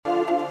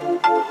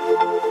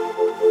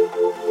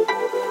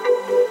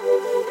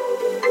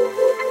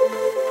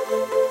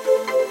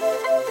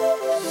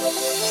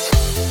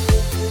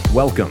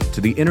Welcome to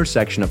the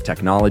intersection of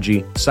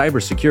technology,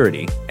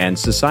 cybersecurity, and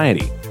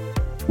society.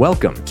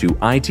 Welcome to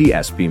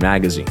ITSP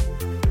Magazine.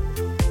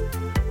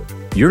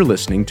 You're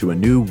listening to a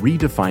new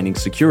Redefining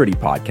Security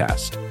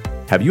podcast.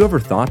 Have you ever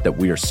thought that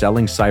we are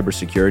selling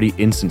cybersecurity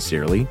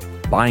insincerely,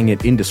 buying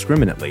it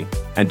indiscriminately,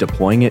 and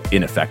deploying it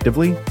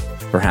ineffectively?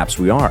 Perhaps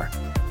we are.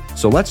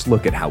 So let's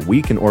look at how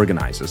we can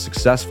organize a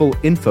successful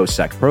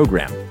InfoSec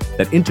program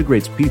that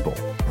integrates people,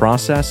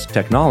 process,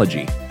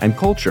 technology, and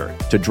culture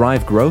to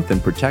drive growth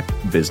and protect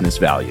business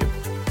value.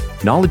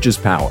 Knowledge is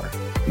power,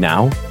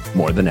 now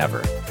more than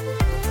ever.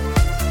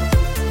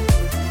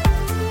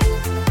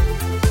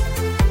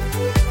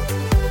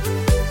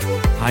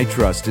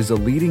 HITRUST is a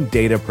leading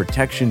data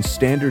protection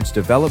standards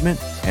development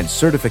and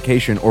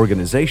certification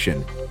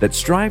organization that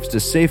strives to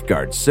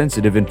safeguard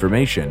sensitive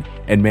information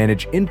and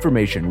manage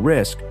information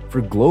risk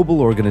for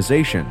global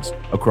organizations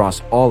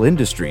across all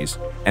industries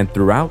and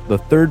throughout the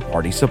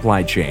third-party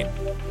supply chain.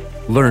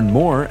 Learn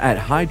more at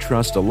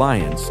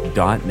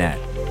hitrustalliance.net.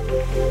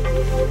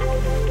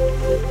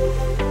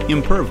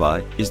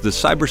 Imperva is the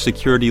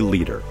cybersecurity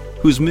leader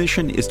whose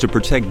mission is to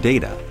protect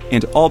data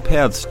and all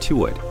paths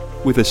to it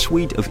with a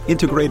suite of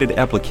integrated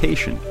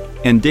application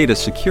and data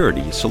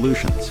security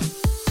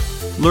solutions.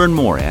 Learn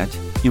more at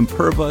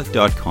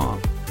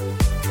imperva.com.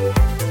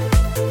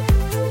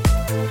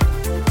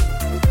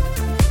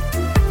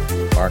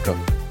 Marco.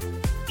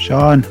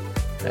 Sean.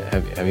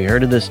 Have you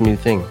heard of this new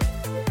thing?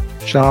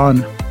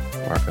 Sean.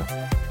 Marco.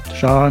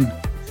 Sean.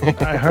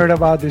 I heard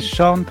about this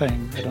Sean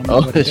thing. I don't know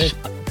what it is.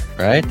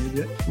 Right?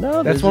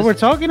 No, that's what we're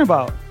talking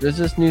about. There's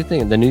this new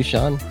thing. The new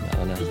Sean? I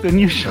don't know. The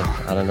new Sean.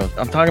 I don't know.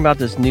 I'm talking about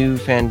this new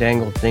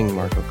fandangled thing,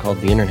 Marco, called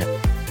the internet.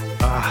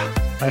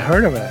 I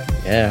heard of it.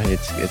 Yeah,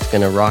 it's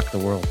going to rock the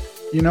world.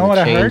 You know what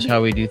I heard? Change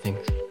how we do things.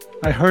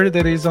 I heard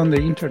that it's on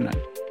the internet.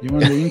 You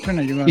on the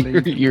internet? You on the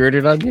internet? You heard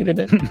it on the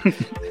internet?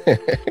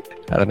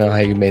 I don't know how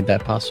you made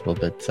that possible,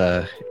 but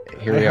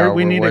here we are.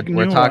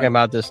 We're talking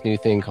about this new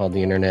thing called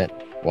the internet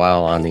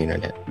while on the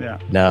internet. Yeah.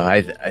 No,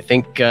 I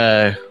think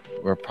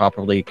we're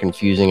probably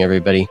confusing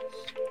everybody.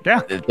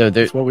 Yeah,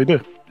 that's what we do.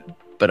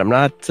 But I'm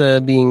not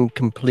being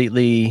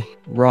completely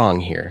wrong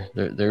here.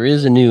 There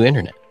is a new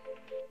internet.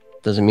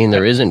 Doesn't mean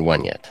there isn't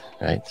one yet,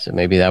 right? So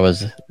maybe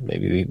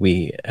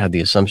we had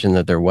the assumption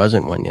that there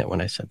wasn't one yet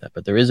when I said that.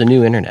 But there is a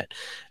new internet,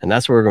 and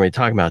that's what we're going to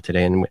be talking about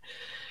today.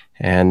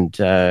 And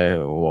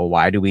well,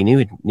 why do we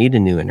need a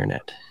new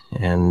internet?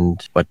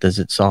 And what does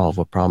it solve?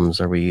 What problems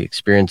are we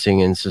experiencing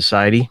in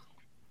society,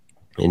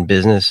 in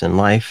business, and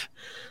life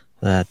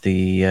that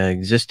the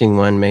existing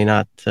one may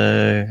not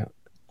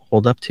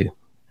hold up to?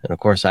 And of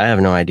course, I have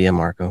no idea,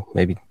 Marco.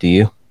 Maybe do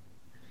you?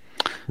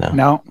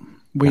 No.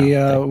 We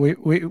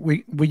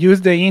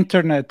use the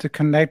internet to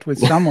connect with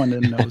someone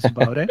that knows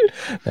about it.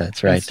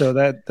 That's right. And so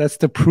that's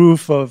the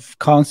proof of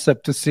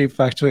concept to see if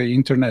actually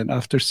internet,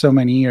 after so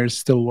many years,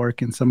 still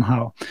working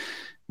somehow.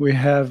 We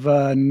have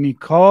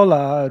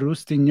Nicola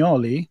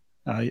Rustignoli.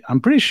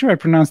 I'm pretty sure I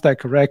pronounced that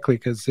correctly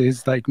because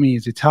he's like me.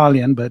 He's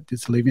Italian, but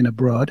he's living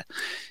abroad.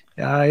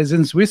 He's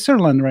in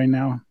Switzerland right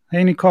now.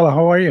 Hey, Nicola,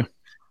 how are you?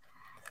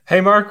 Hey,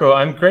 Marco,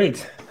 I'm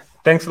great.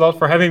 Thanks a lot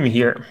for having me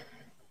here.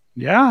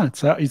 Yeah,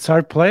 it's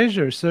our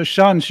pleasure. So,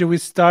 Sean, should we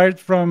start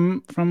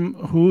from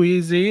who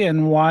is he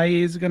and why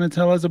he's going to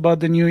tell us about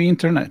the new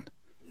internet?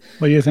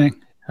 What do you think?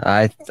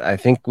 I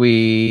think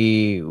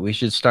we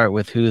should start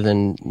with who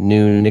the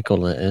new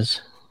Nicola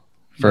is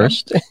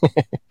first.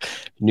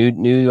 Yeah.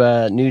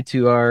 new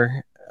to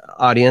our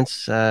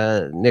audience,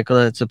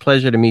 Nicola. It's a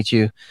pleasure to meet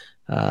you.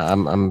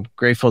 I'm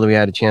grateful that we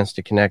had a chance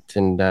to connect,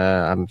 and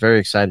I'm very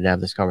excited to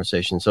have this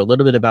conversation. So a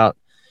little bit about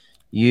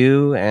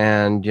you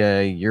and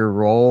your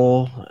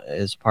role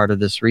as part of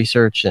this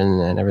research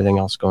and everything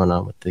else going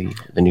on with the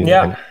new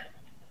internet.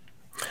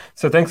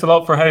 So thanks a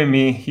lot for having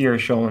me here,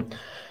 Sean.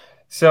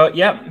 So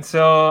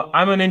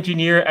I'm an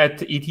engineer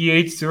at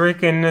ETH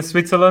Zurich in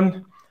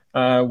Switzerland.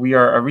 We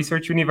are a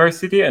research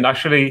university, and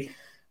actually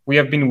we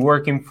have been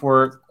working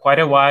for quite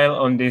a while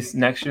on this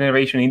next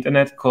generation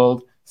internet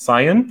called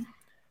SCIEN.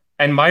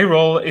 And my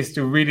role is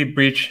to really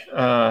bridge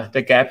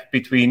the gap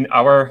between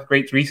our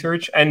great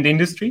research and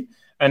industry.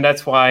 And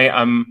that's why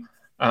I'm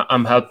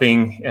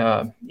helping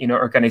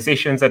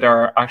organizations that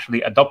are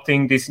actually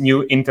adopting this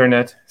new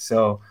internet.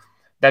 So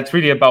that's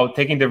really about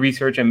taking the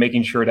research and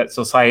making sure that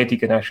society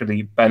can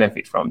actually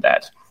benefit from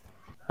that.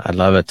 I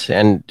love it.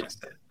 And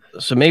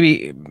so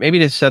maybe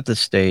to set the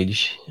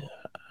stage,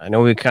 I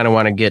know we kind of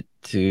want to get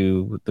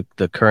to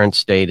the current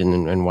state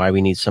and why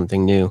we need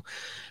something new.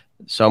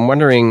 So I'm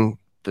wondering,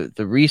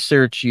 the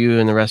research you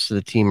and the rest of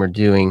the team are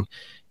doing,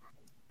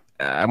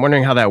 I'm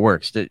wondering how that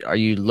works. Are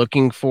you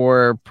looking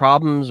for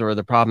problems, or are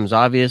the problems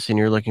obvious and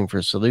you're looking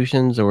for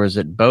solutions, or is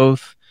it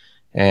both?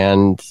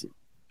 And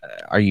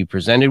are you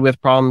presented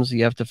with problems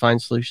you have to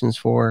find solutions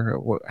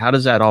for? How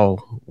does that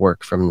all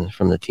work from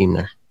the team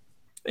there?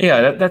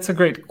 Yeah, that's a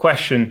great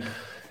question.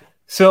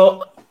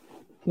 So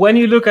when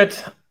you look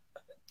at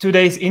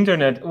today's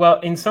internet, well,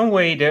 in some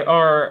way there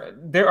are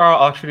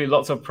actually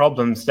lots of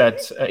problems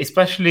that,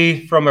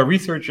 especially from a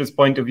researcher's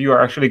point of view,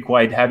 are actually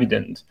quite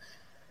evident.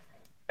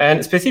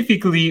 And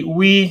specifically,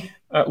 we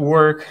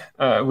work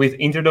with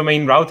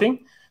interdomain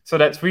routing. So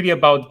that's really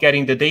about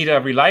getting the data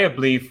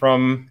reliably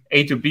from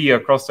A to B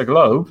across the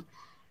globe.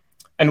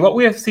 And what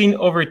we have seen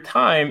over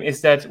time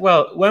is that,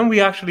 well, when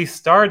we actually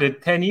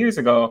started 10 years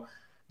ago,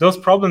 those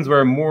problems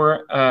were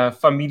more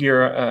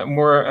familiar,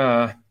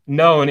 more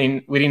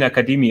known within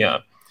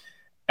academia.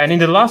 And in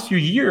the last few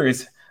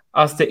years,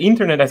 as the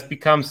internet has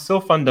become so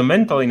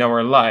fundamental in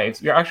our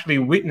lives, we are actually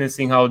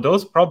witnessing how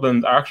those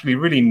problems are actually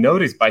really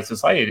noticed by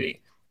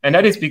society. And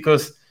that is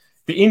because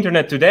the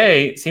internet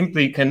today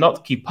simply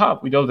cannot keep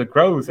up with all the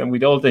growth and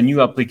with all the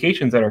new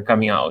applications that are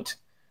coming out.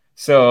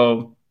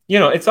 So,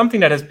 it's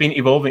something that has been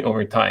evolving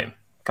over time,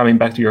 coming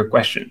back to your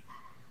question.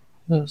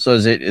 So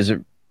is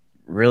it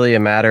really a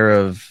matter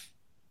of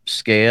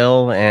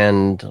scale,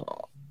 and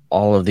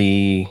all of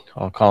the,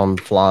 I'll call them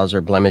flaws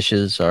or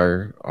blemishes,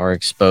 are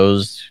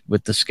exposed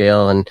with the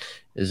scale? And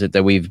is it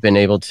that we've been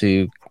able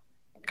to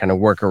kind of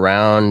work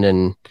around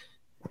and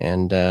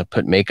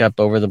put makeup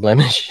over the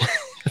blemish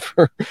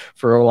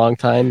for a long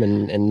time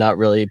and not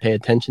really pay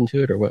attention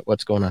to it, or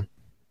what's going on?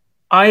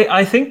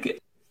 I think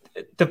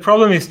the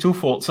problem is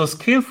twofold. So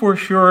scale for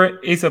sure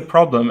is a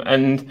problem.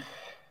 And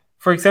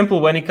for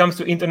example, when it comes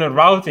to internet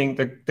routing,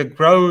 the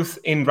growth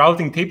in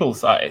routing table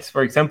size,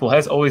 for example,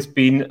 has always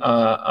been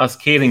a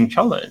scaling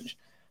challenge.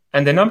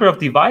 And the number of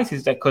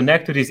devices that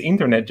connect to this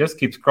internet just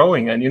keeps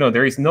growing, and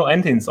there is no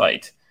end in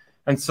sight.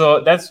 And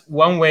so that's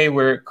one way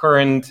where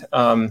current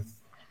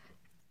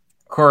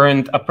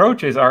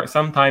approaches are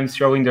sometimes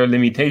showing their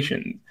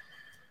limitations.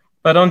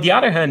 But on the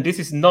other hand, this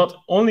is not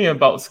only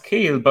about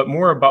scale, but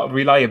more about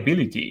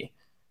reliability.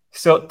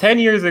 So 10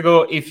 years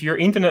ago, if your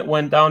internet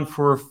went down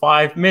for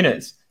 5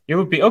 minutes, it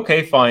would be,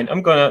 okay, fine,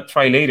 I'm going to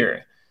try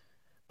later.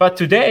 But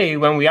today,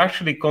 when we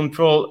actually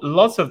control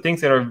lots of things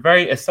that are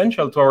very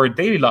essential to our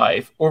daily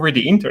life over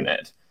the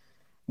internet,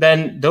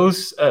 then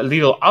those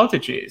little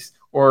outages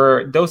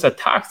or those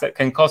attacks that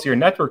can cause your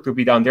network to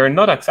be down, they're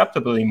not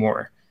acceptable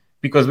anymore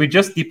because we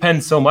just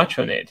depend so much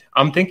on it.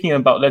 I'm thinking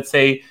about, let's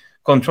say,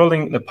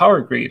 controlling the power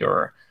grid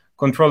or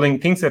controlling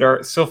things that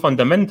are so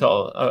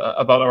fundamental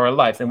about our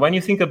lives. And when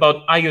you think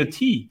about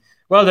IoT,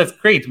 well, that's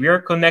great. We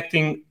are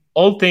connecting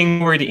all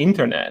things over the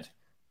internet.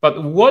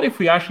 But what if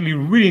we actually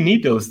really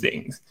need those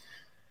things?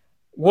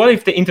 What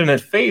if the internet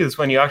fails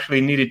when you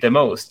actually need it the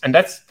most? And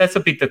that's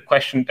a bit the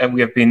question that we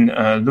have been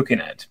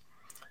looking at.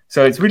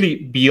 So it's really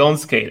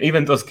beyond scale,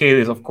 even though scale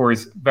is, of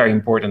course, very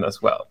important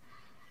as well.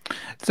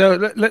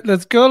 So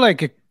let's go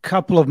like a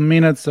couple of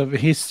minutes of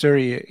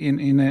history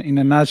in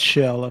a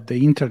nutshell of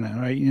the internet,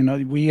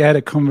 right? We had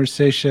a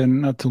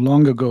conversation not too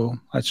long ago,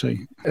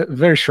 actually, a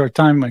very short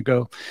time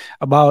ago,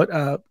 about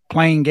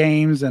playing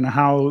games and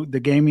how the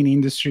gaming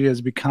industry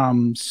has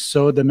become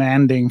so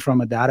demanding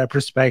from a data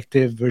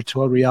perspective,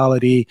 virtual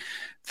reality,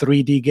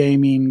 3D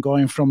gaming,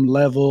 going from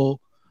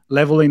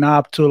leveling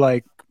up to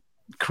like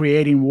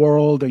creating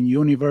world and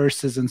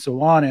universes and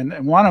so on.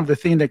 And one of the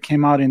things that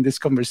came out in this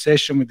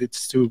conversation with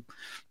its two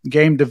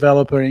game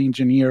developer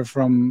engineer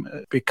from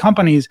big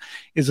companies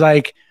is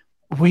like,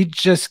 we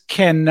just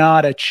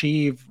cannot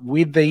achieve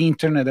with the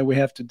internet that we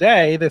have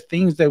today the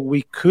things that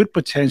we could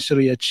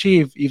potentially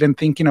achieve, even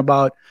thinking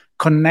about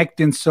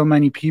connecting so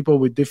many people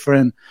with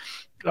different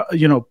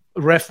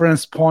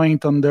reference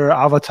point on their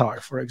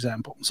avatar, for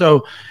example.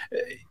 So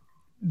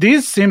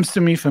this seems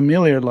to me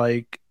familiar.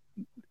 Like,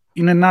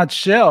 in a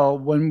nutshell,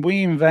 when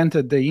we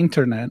invented the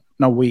internet,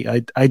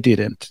 I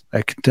didn't.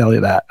 I can tell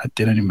you that. I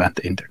didn't invent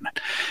the internet.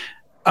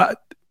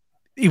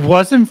 It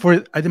wasn't for,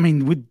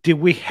 did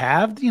we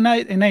have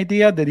an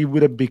idea that it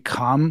would have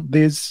become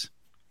this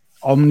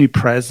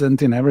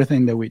omnipresent in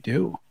everything that we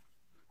do?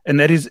 And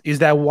that is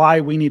that why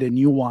we need a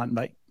new one?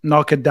 Like,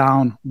 knock it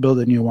down, build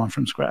a new one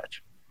from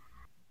scratch?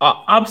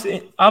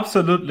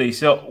 Absolutely.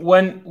 So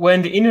when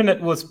the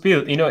internet was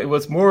built, it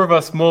was more of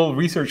a small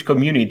research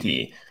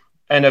community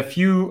and a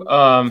few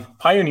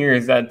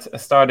pioneers that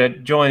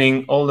started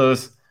joining all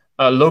those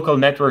local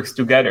networks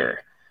together.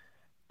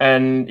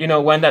 And,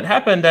 when that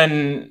happened,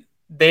 then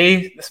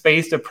they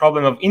faced the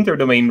problem of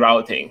interdomain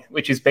routing,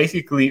 which is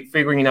basically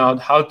figuring out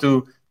how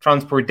to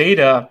transport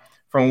data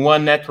from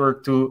one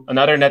network to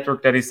another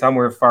network that is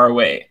somewhere far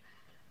away.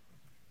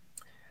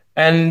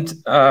 And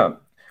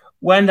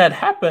when that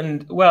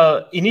happened,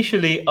 well,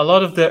 initially, a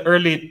lot of the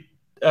early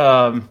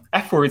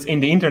efforts in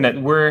the internet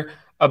were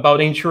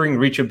about ensuring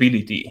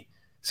reachability.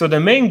 So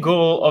the main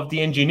goal of the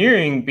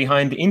engineering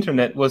behind the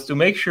internet was to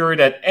make sure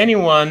that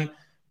anyone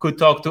could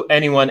talk to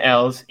anyone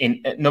else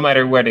no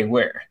matter where they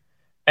were.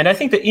 And I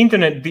think the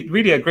internet did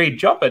really a great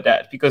job at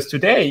that, because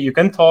today you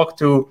can talk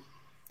to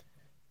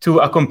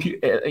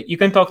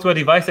a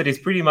device that is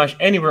pretty much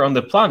anywhere on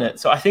the planet.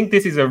 So I think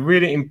this is a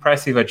really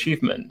impressive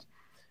achievement.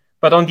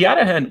 But on the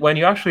other hand, when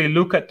you actually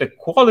look at the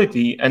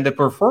quality and the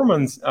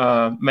performance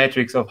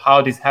metrics of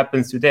how this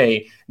happens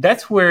today,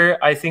 that's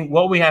where I think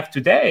what we have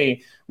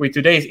today with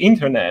today's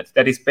internet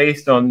that is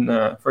based on,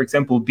 for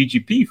example,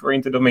 BGP for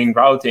interdomain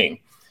routing,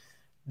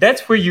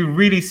 that's where you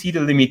really see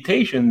the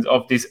limitations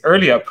of this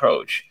early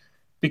approach.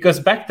 Because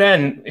back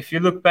then, if you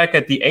look back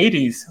at the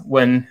 80s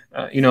when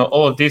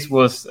all of this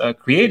was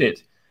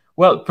created,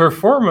 well,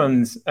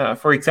 performance,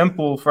 for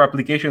example, for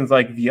applications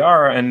like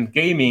VR and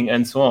gaming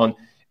and so on,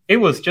 it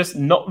was just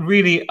not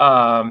really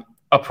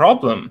a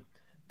problem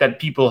that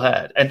people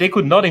had. And they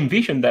could not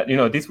envision that,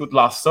 this would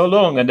last so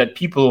long and that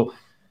people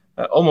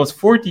almost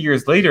 40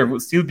 years later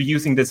would still be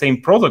using the same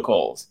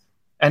protocols.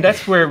 And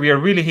that's where we are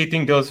really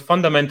hitting those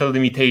fundamental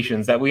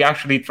limitations that we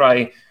actually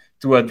try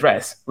to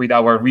address with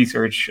our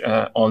research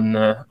on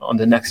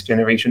the next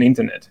generation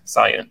internet,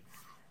 Cyan.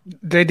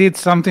 They did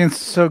something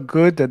so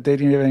good that they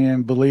didn't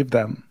even believe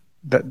them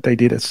that they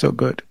did it so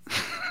good.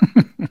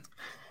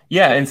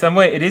 Yeah, in some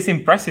way, it is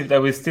impressive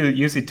that we still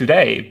use it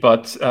today.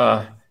 But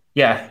the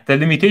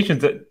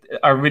limitations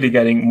are really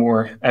getting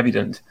more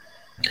evident.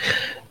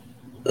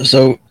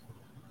 So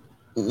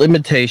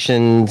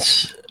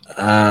limitations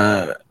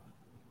are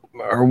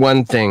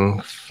one thing,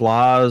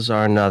 flaws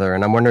are another.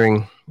 And I'm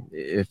wondering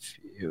if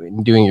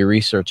in doing your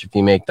research, if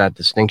you make that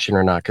distinction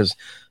or not, because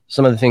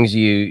some of the things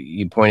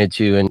you pointed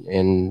to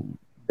in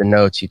the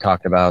notes, you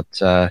talked about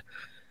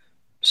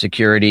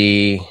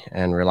security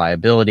and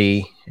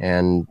reliability.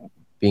 And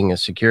being a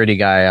security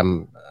guy,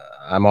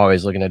 I'm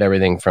always looking at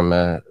everything from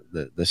the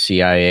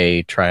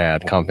CIA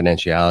triad: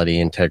 confidentiality,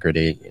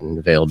 integrity, and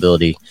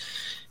availability,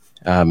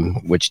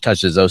 which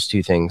touches those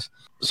two things.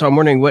 So I'm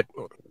wondering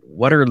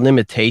what are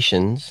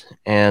limitations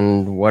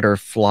and what are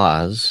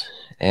flaws,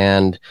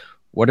 and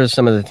what are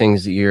some of the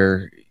things that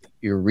you're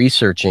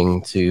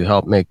researching to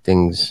help make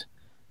things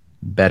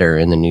better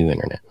in the new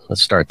internet?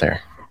 Let's start there.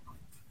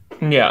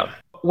 Yeah.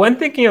 When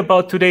thinking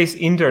about today's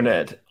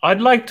internet, I'd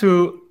like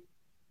to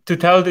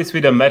tell this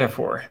with a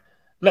metaphor.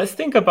 Let's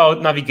think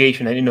about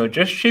navigation and,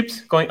 just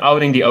ships going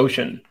out in the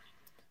ocean.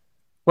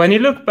 When you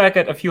look back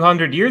at a few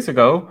hundred years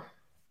ago,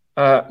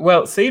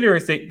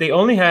 sailors, they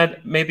only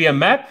had maybe a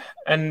map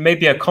and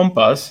maybe a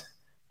compass,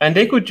 and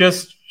they could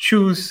just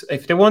choose,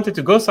 if they wanted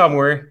to go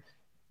somewhere,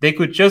 they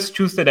could just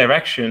choose the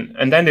direction,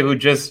 and then they would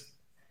just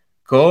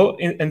go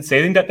and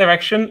sail in that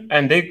direction,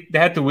 and they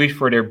had to wish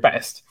for their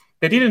best.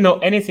 They didn't know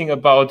anything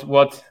about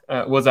what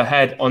was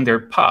ahead on their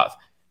path.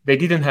 They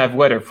didn't have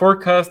weather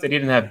forecasts, they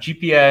didn't have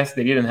GPS,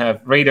 they didn't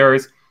have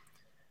radars.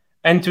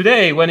 And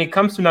today, when it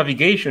comes to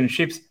navigation,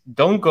 ships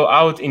don't go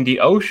out in the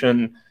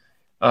ocean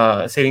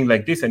sailing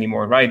like this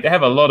anymore, right? They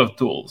have a lot of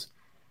tools.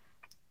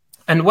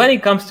 And when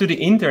it comes to the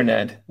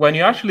internet, when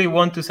you actually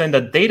want to send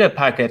a data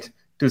packet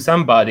to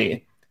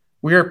somebody,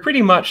 we are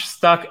pretty much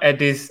stuck at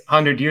this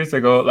 100 years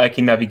ago, like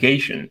in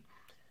navigation.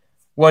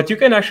 What you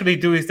can actually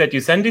do is that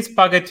you send this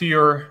packet to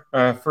your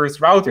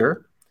first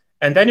router,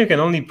 and then you can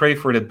only pray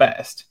for the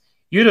best.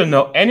 You don't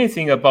know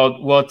anything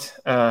about what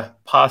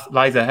path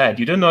lies ahead.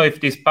 You don't know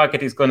if this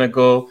packet is going to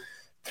go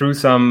through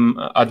some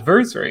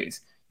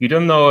adversaries. You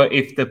don't know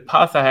if the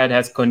path ahead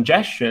has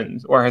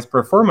congestions or has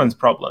performance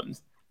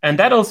problems. And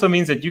that also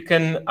means that you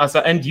can, as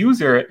an end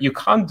user, you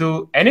can't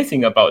do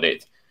anything about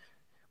it.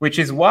 Which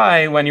is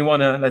why when you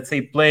want to, let's say,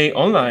 play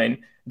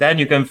online, then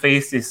you can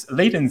face this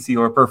latency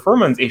or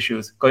performance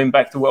issues, going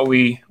back to what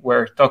we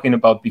were talking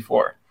about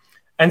before.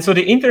 And so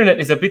the internet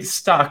is a bit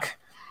stuck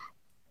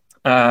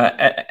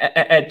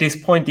at this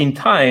point in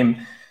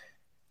time.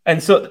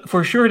 And so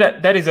for sure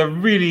that is a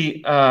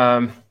really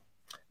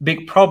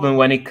big problem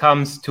when it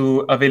comes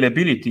to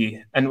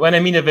availability. And when I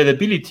mean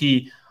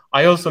availability,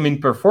 I also mean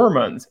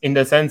performance, in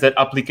the sense that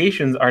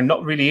applications are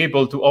not really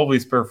able to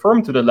always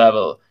perform to the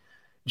level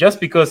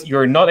just because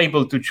you're not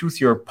able to choose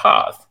your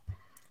path.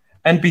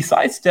 And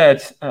besides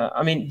that,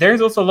 there's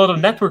also a lot of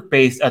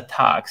network-based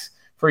attacks,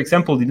 for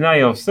example,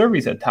 denial of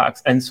service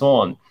attacks and so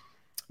on,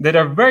 that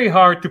are very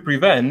hard to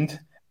prevent.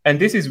 And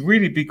this is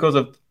really because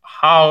of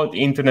how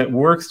the internet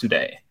works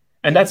today.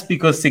 And that's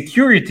because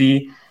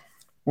security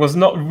was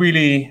not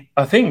really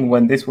a thing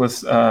when this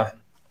was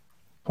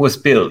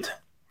built.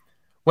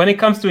 When it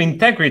comes to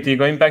integrity,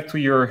 going back to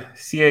your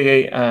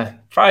CIA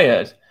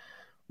triad,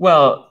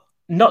 well,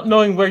 not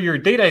knowing where your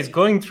data is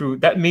going through,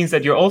 that means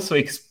that you're also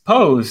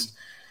exposed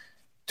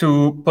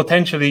to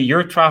potentially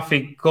your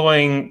traffic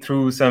going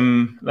through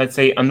some, let's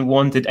say,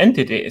 unwanted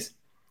entities.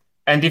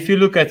 And if you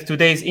look at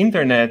today's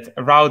internet,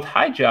 route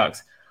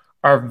hijacks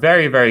are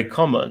very, very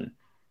common.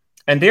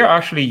 And they're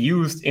actually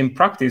used in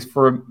practice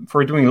for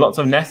doing lots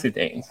of nasty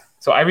things.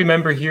 So I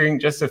remember hearing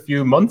just a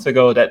few months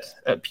ago that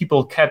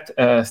people kept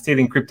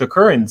stealing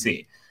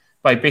cryptocurrency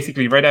by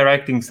basically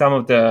redirecting some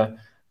of the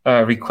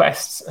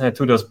requests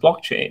to those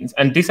blockchains.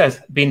 And this has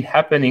been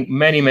happening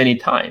many, many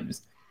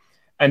times.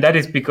 And that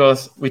is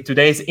because with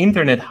today's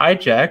internet,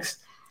 hijacks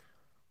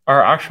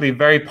are actually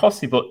very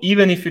possible,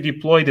 even if you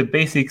deploy the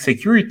basic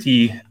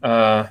security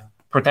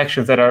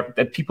protections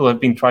that people have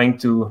been trying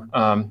to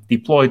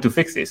deploy to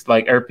fix this,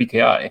 like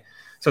RPKI.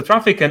 So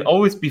traffic can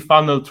always be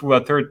funneled through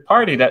a third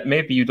party that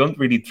maybe you don't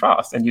really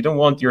trust, and you don't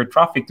want your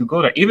traffic to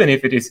go there, even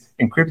if it is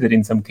encrypted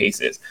in some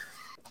cases.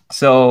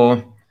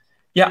 So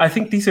yeah, I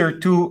think these are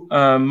two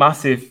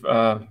massive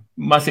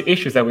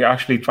issues that we're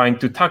actually trying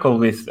to tackle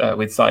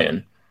with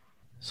Cyan.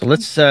 So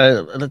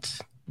let's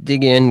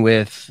dig in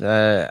with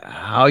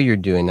how you're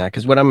doing that,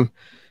 because what I'm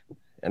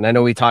And I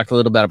know we talked a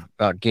little bit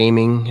about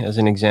gaming as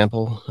an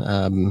example,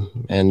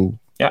 and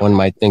one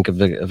might think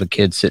of a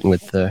kid sitting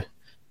with a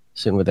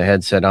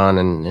headset on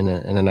and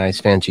in a nice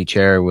fancy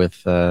chair with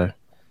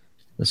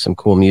some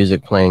cool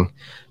music playing.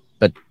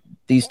 But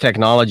these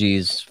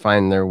technologies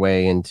find their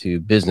way into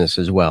business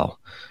as well,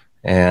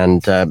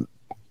 and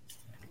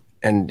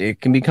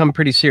it can become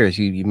pretty serious.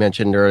 You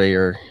mentioned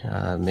earlier,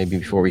 maybe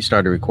before we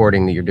started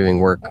recording, that you're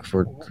doing a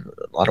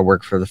lot of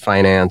work for the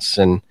finance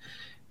and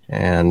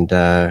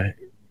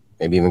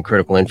maybe even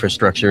critical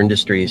infrastructure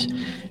industries.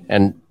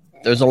 And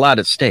there's a lot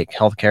at stake.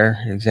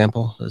 Healthcare,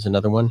 example, is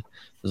another one.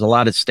 There's a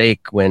lot at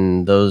stake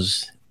when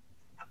those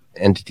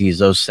entities,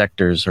 those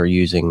sectors are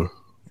using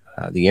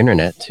the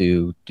internet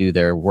to do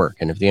their work.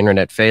 And if the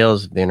internet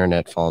fails, if the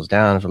internet falls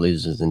down, if it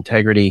loses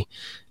integrity,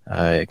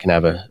 it can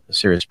have a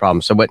serious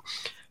problem. So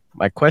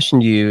my question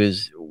to you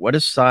is, what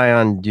is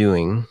Scion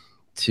doing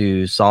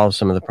to solve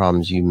some of the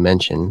problems you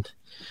mentioned?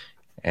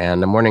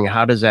 And I'm wondering,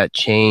 how does that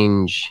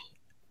change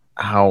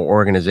how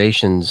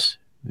organizations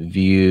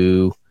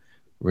view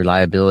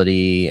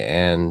reliability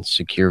and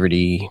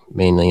security,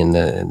 mainly in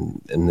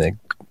the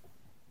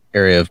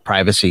area of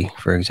privacy,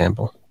 for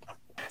example?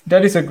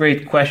 That is a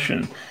great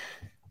question.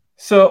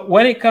 So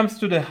when it comes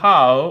to the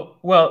how,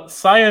 well,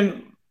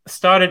 Scion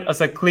started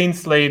as a clean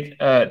slate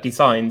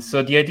design.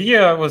 So the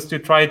idea was to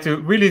try to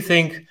really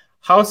think,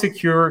 how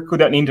secure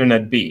could an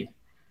internet be?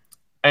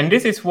 And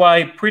this is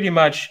why pretty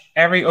much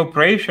every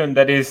operation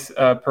that is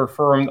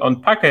performed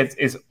on packets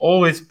is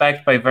always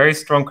backed by very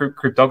strong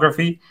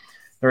cryptography.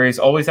 There is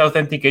always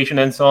authentication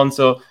and so on.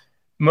 So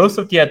most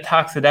of the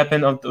attacks that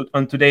happen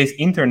on today's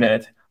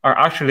internet are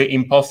actually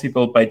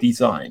impossible by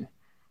design.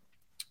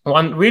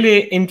 One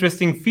really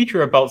interesting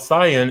feature about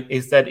Scion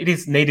is that it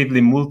is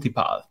natively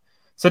multipath.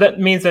 So that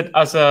means that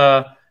as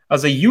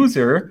a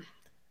user,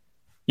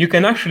 you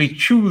can actually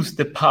choose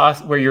the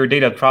path where your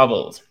data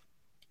travels.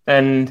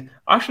 And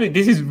actually,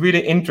 this is really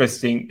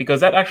interesting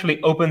because that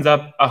actually opens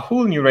up a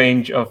whole new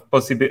range of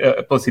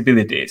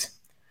possibilities.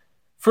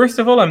 First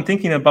of all, I'm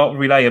thinking about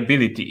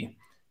reliability.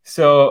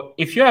 So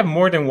if you have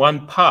more than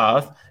one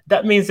path,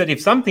 that means that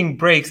if something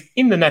breaks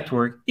in the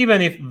network,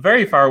 even if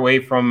very far away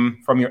from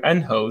your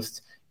end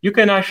host, you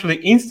can actually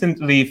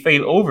instantly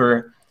fail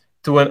over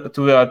to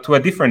a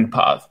different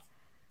path.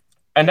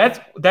 And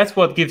that's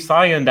what gives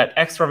Scion that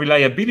extra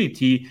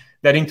reliability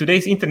that in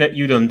today's internet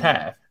you don't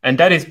have. And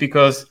that is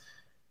because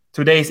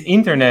today's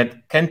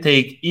internet can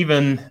take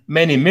even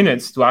many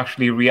minutes to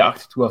actually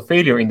react to a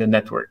failure in the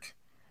network.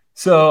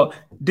 So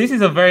this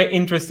is a very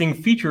interesting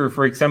feature,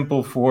 for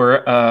example,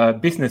 for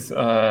business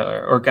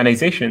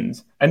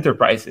organizations,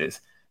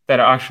 enterprises that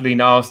are actually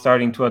now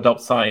starting to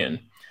adopt Scion.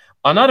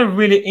 Another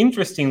really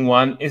interesting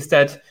one is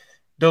that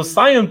those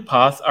Scion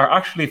paths are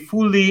actually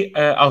fully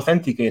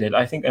authenticated.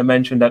 I think I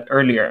mentioned that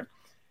earlier.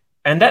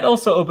 And that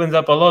also opens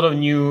up a lot of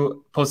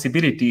new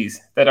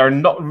possibilities that are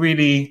not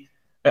really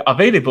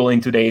available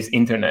in today's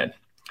internet.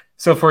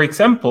 So for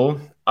example,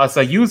 as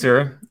a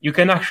user, you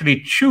can actually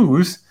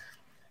choose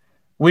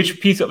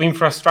which piece of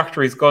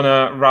infrastructure is going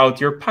to route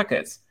your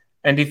packets.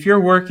 And if you're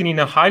working in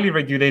a highly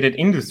regulated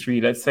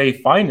industry, let's say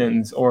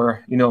finance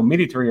or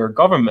military or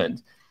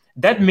government,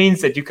 that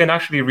means that you can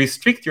actually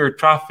restrict your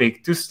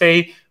traffic to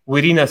stay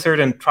within a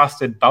certain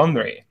trusted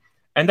boundary.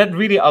 And that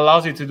really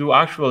allows you to do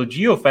actual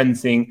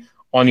geofencing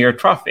on your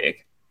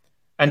traffic.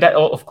 And that,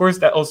 of course,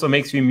 that also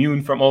makes you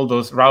immune from all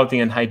those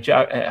routing and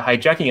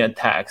hijacking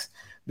attacks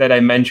that I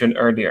mentioned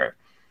earlier.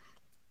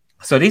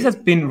 So this has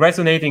been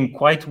resonating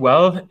quite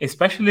well,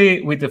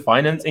 especially with the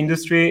finance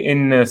industry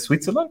in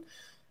Switzerland.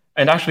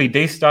 And actually,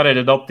 they started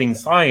adopting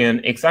Scion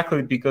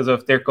exactly because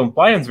of their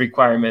compliance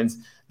requirements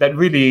that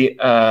really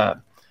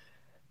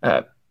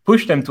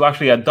pushed them to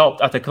actually adopt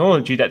a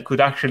technology that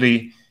could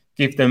actually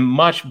give them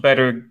much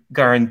better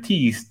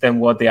guarantees than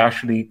what they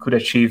actually could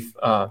achieve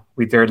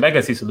with their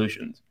legacy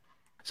solutions.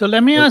 So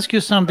let me ask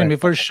you something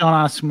before Sean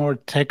asks more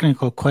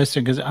technical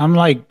question, because I'm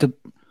like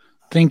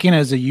thinking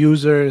as a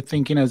user,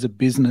 thinking as a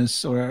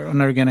business or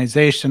an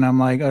organization. I'm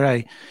like, all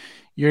right,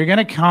 you're going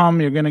to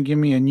come, you're going to give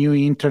me a new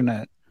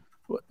internet.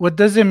 What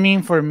does it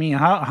mean for me?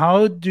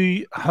 How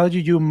do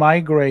you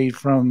migrate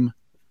from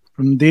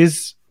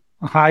this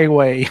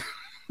highway,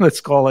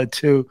 let's call it,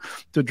 to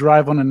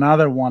drive on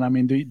another one? I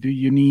mean, do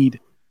you need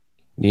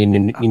a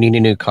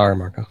new car,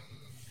 Marco?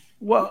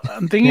 Well,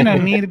 I'm thinking I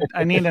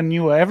need a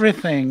new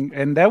everything,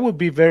 and that would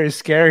be very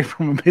scary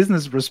from a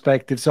business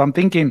perspective. So I'm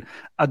thinking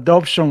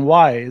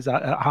adoption-wise,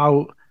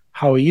 how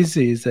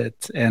easy is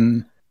it?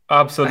 And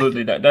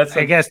absolutely,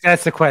 I guess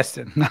that's the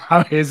question.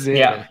 How is it?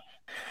 Yeah,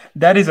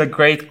 that is a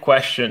great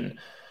question.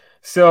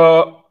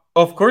 So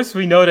of course,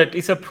 we know that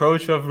this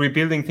approach of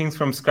rebuilding things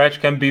from scratch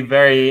can be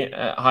very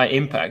high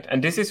impact,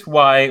 and this is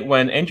why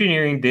when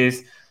engineering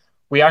this,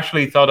 we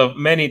actually thought of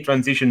many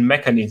transition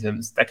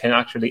mechanisms that can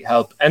actually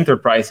help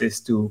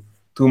enterprises to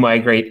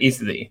migrate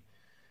easily.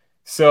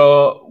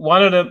 So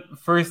one of the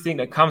first thing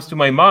that comes to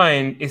my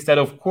mind is that,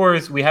 of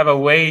course, we have a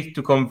way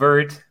to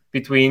convert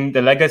between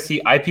the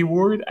legacy IP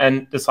world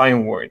and the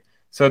Scion world.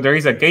 So there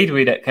is a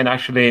gateway that can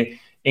actually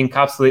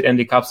encapsulate and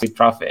decapsulate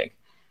traffic.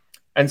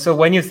 And so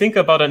when you think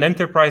about an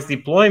enterprise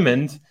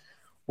deployment,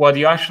 what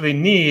you actually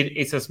need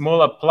is a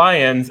small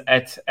appliance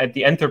at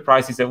the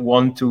enterprises that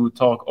want to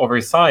talk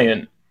over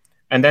Cyan.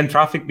 And then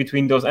traffic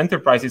between those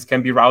enterprises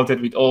can be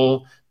routed with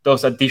all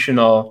those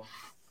additional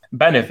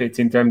benefits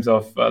in terms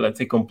of, let's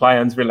say,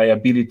 compliance,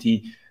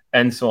 reliability,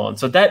 and so on.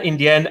 So that in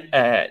the end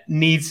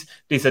needs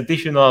this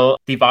additional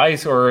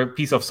device or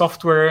piece of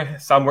software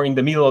somewhere in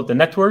the middle of the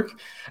network.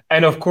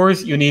 And of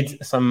course, you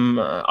need some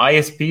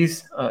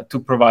ISPs to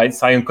provide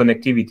Cyan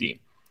connectivity.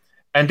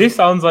 And this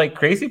sounds like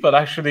crazy, but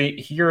actually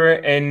here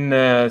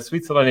in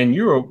Switzerland and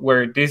Europe,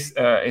 where this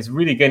is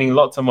really gaining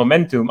lots of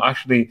momentum,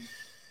 actually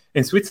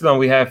in Switzerland,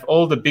 we have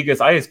all the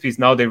biggest ISPs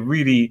now. They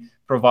really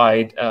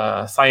provide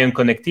Cyan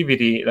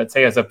connectivity, let's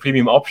say, as a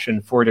premium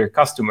option for their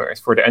customers,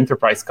 for the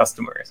enterprise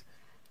customers,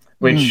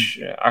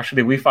 which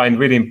actually we find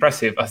really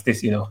impressive as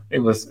this, it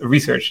was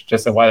researched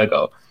just a while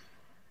ago.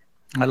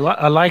 I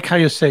like how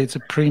you say it's a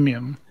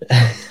premium.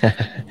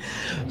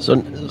 So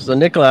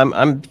Nicola,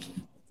 I'm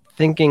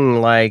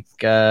thinking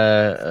like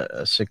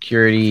a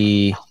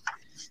security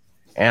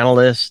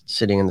analyst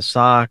sitting in the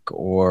SOC,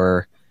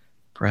 or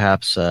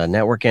perhaps a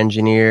network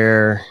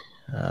engineer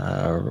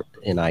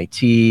in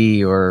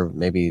IT, or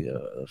maybe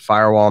a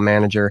firewall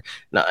manager.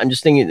 Now, I'm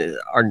just thinking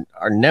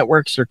our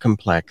networks are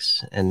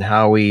complex, and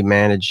how we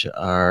manage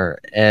our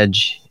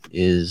edge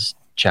is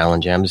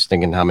challenging. I'm just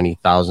thinking how many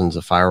thousands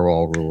of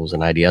firewall rules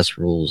and IDS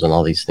rules and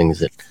all these things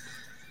that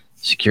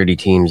security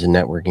teams and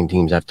networking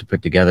teams have to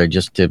put together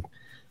just to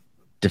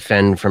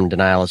defend from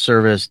denial of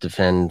service,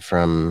 defend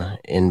from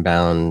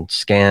inbound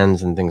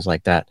scans and things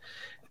like that.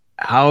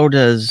 How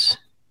does,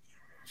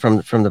 from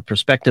the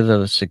perspective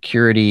of a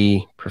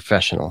security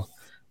professional,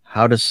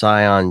 how does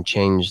Cyan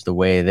change the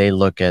way they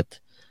look at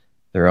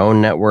their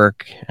own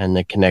network and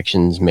the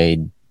connections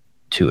made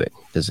to it?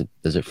 Does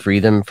it free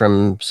them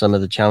from some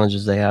of the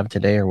challenges they have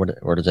today,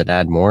 or does it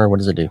add more? What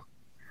does it do?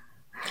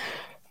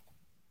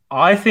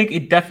 I think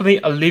it definitely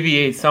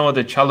alleviates some of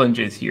the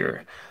challenges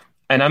here.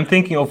 And I'm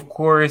thinking, of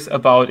course,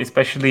 about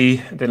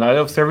especially denial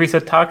of service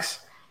attacks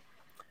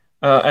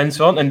and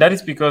so on. And that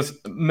is because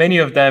many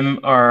of them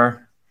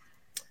are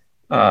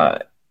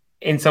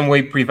in some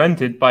way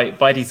prevented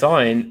by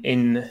design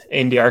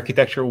in the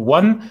architecture.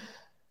 One,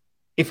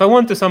 if I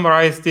want to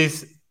summarize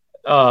this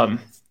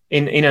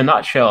in a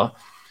nutshell,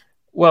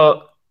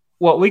 well,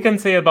 what we can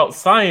say about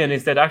Cyan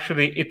is that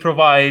actually it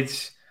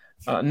provides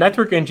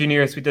network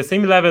engineers with the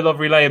same level of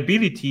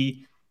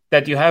reliability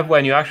that you have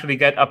when you actually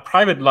get a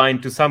private line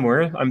to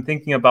somewhere. I'm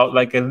thinking about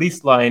like a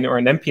leased line or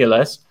an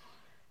MPLS,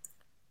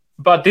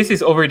 but this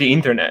is over the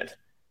internet.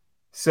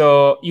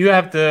 So you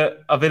have the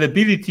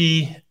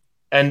availability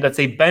and, let's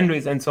say,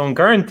 bandwidth and so on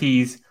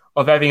guarantees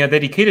of having a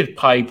dedicated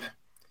pipe.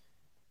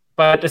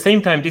 But at the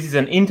same time, this is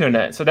an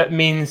internet. So that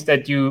means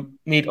that you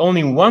need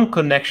only one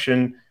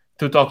connection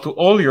to talk to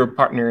all your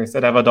partners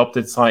that have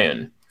adopted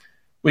Cyan,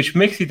 which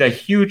makes it a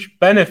huge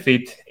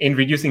benefit in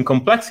reducing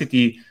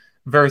complexity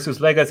versus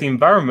legacy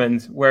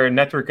environments where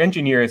network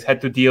engineers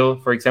had to deal,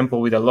 for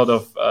example, with a lot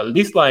of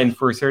leased lines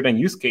for certain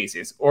use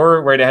cases,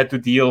 or where they had to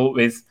deal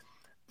with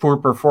poor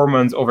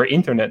performance over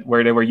internet,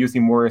 where they were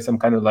using more some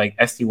kind of like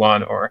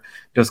SD-WAN or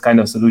those kind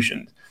of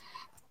solutions.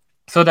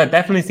 So that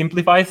definitely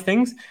simplifies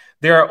things.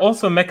 There are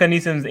also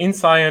mechanisms in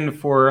Cyan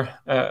for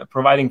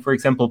providing, for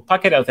example,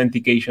 packet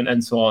authentication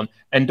and so on.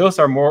 And those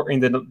are more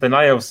in the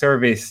denial of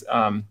service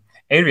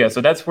area.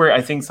 So that's where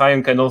I think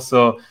Cyan can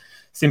also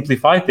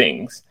simplify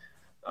things.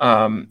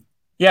 When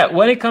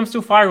it comes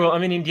to firewall, I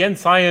mean, in the end,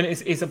 Cyan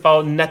is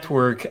about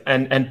network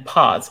and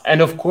paths.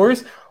 And of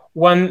course,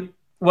 one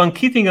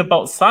key thing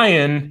about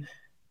Cyan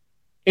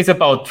is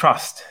about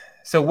trust.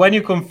 So when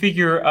you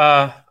configure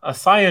a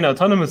Cyan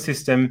autonomous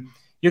system,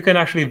 you can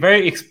actually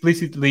very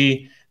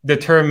explicitly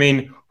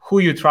determine who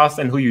you trust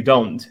and who you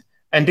don't.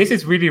 And this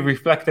is really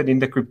reflected in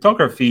the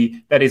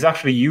cryptography that is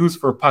actually used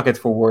for packet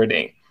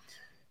forwarding.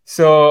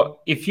 So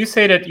if you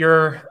say that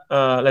you're,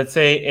 let's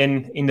say,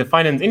 in the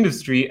finance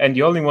industry and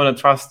you only want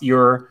to trust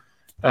your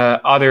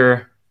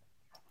other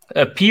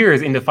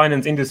peers in the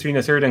finance industry in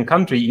a certain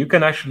country, you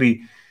can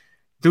actually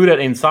do that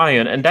in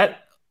Cyan. And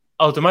that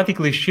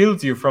automatically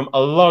shields you from a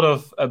lot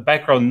of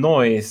background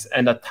noise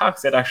and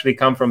attacks that actually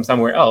come from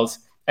somewhere else.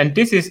 And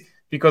this is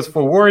because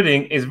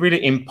forwarding is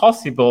really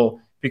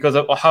impossible because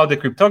of how the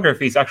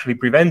cryptography is actually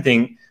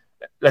preventing,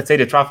 let's say,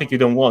 the traffic you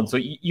don't want. So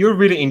you're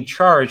really in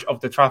charge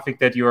of the traffic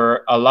that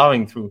you're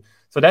allowing through.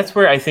 So that's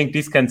where I think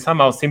this can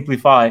somehow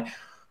simplify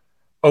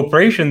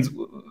operations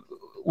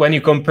when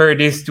you compare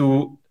this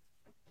to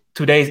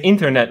today's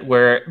internet,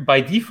 where by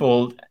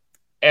default,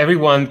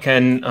 everyone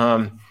can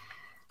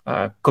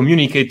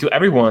communicate to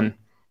everyone.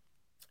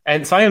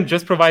 And Cyan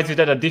just provides you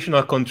that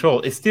additional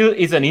control. It still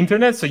is an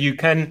internet, so you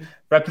can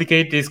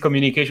replicate this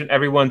communication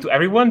everyone to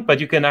everyone,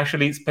 but you can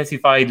actually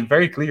specify it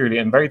very clearly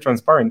and very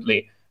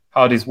transparently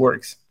how this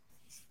works.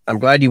 I'm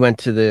glad you went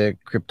to the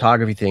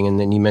cryptography thing, and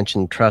then you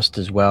mentioned trust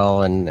as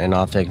well and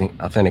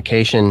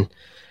authentication,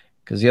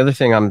 because the other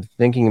thing I'm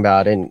thinking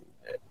about, and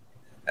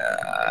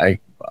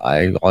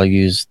I'll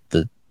use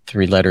the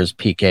three letters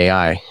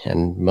PKI,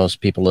 and most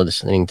people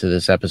listening to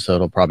this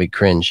episode will probably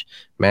cringe.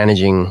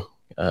 Managing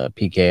a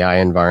PKI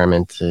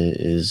environment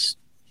is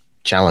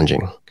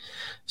challenging.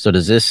 So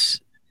does this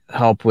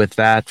help with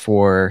that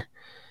for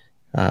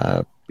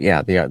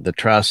the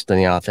trust and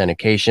the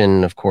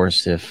authentication? Of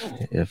course,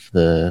 if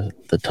the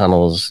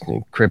tunnel's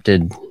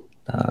encrypted,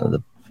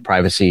 the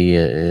privacy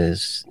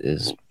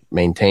is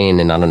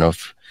maintained, and I don't know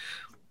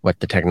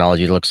what the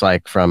technology looks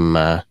like from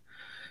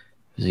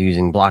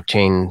using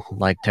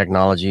blockchain-like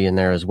technology in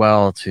there as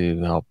well to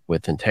help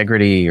with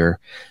integrity. Or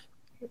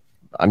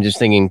I'm just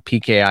thinking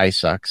PKI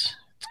sucks.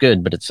 It's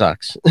good, but it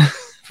sucks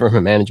from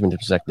a management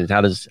perspective.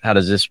 How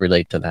does this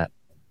relate to that?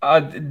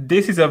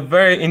 This is a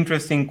very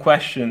interesting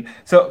question.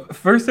 So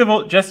first of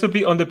all, just to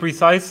be on the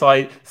precise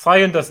side,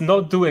 Scion does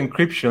not do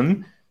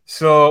encryption.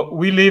 So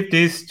we leave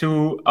this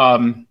to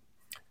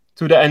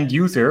the end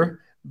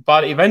user.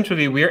 But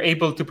eventually, we are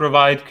able to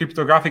provide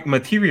cryptographic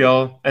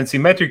material and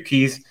symmetric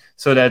keys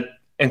so that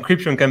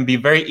encryption can be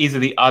very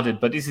easily added.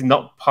 But this is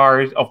not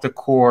part of the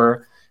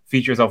core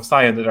features of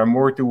Scion that are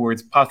more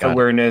towards path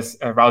awareness,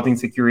 routing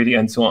security,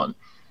 and so on.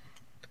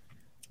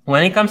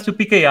 When it comes to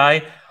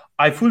PKI,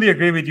 I fully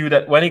agree with you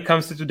that when it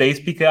comes to today's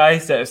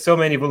PKIs, there are so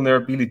many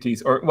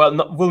vulnerabilities, or, well,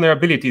 not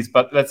vulnerabilities,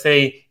 but let's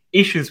say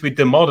issues with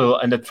the model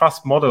and the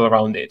trust model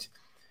around it.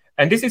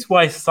 And this is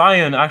why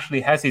Scion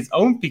actually has its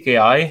own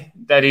PKI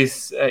that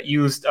is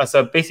used as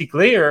a basic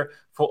layer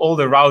for all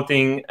the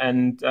routing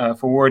and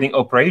forwarding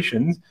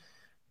operations.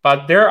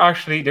 But there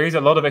is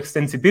a lot of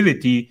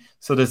extensibility,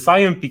 so the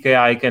Scion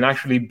PKI can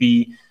actually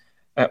be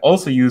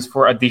also used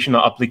for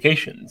additional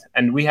applications.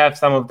 And we have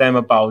some of them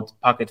about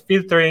packet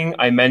filtering.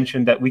 I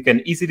mentioned that we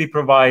can easily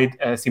provide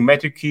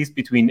symmetric keys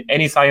between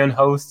any Scion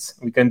hosts.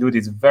 We can do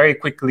this very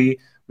quickly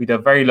with a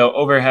very low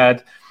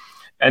overhead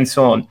and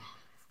so on.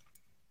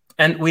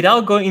 And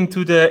without going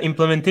into the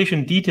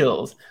implementation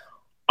details,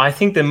 I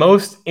think the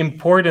most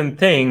important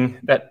thing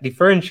that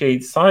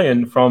differentiates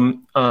Scion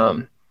from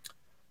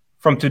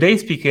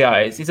today's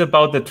PKIs is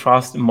about the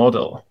trust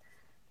model.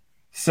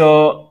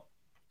 So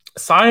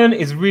Scion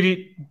is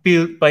really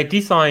built by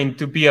design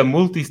to be a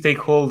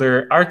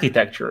multi-stakeholder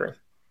architecture.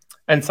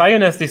 And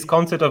Scion has this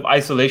concept of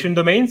isolation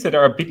domains that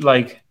are a bit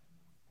like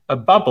a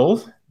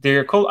bubble.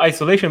 They're called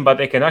isolation, but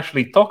they can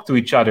actually talk to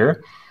each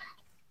other.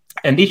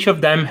 And each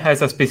of them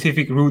has a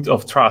specific root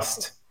of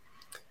trust.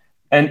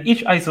 And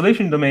each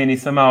isolation domain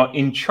is somehow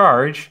in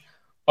charge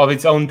of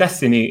its own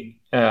destiny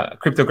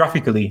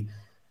cryptographically.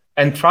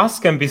 And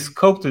trust can be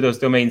scoped to those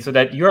domains so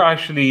that you're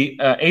actually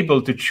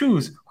able to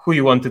choose who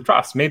you want to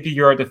trust. Maybe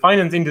you're the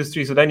finance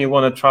industry, so then you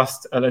want to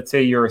trust, let's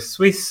say you're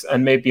Swiss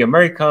and maybe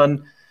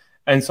American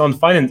and so on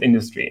finance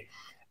industry.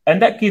 And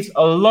that gives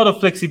a lot of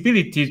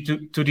flexibility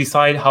to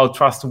decide how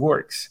trust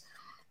works.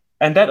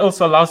 And that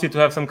also allows you to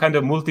have some kind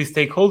of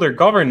multi-stakeholder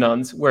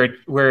governance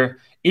where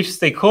each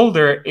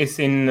stakeholder is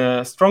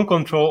in strong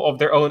control of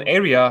their own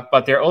area,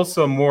 but they're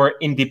also more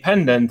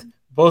independent,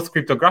 both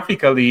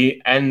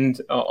cryptographically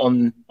and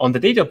on the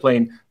data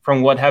plane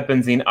from what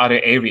happens in other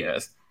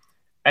areas.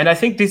 And I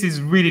think this is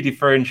really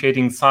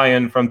differentiating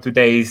Scion from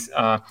today's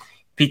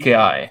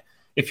PKI.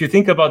 If you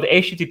think about the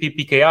HTTP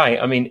PKI,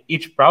 I mean,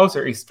 each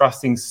browser is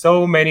trusting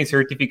so many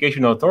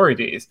certification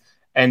authorities,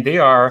 and they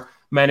are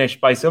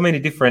managed by so many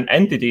different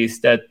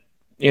entities that,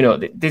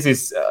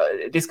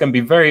 this can be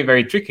very,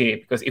 very tricky,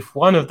 because if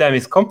one of them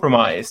is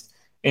compromised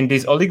in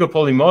this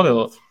oligopoly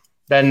model,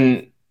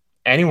 then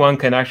anyone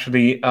can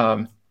actually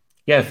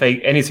fake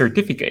any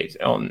certificate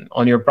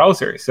on your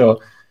browser. So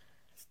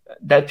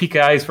that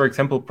PKI is, for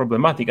example,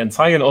 problematic, and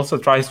Scion also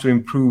tries to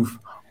improve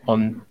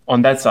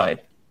on that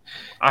side.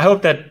 I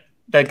hope that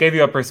gave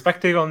you a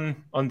perspective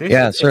on this.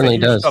 Yeah, it certainly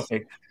does.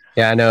 Topic.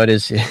 Yeah, I know it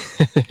is.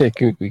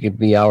 We could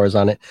be hours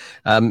on it.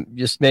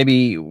 Just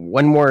maybe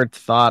one more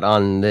thought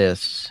on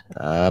this,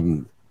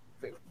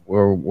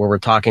 where we're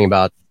talking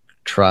about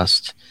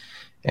trust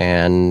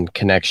and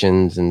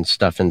connections and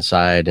stuff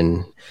inside,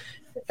 and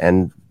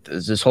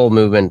there's this whole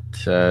movement.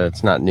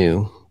 It's not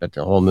new, but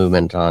the whole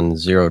movement on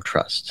zero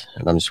trust.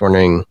 And I'm just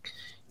wondering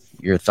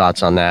your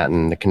thoughts on that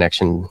and the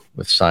connection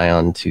with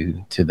Scion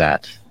to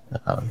that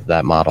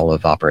model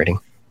of operating.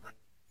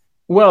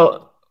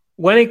 Well,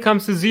 when it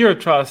comes to zero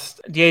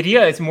trust, the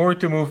idea is more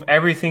to move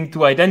everything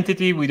to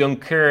identity. We don't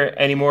care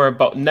anymore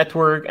about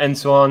network and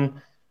so on.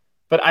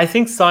 But I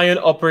think Scion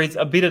operates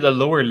a bit at a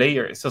lower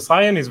layer. So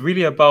Scion is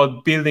really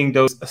about building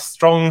those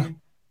strong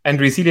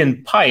and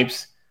resilient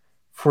pipes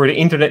for the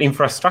internet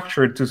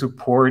infrastructure to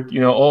support,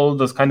 all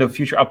those kind of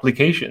future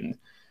applications.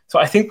 So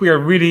I think we are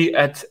really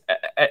at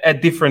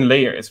different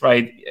layers,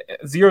 right?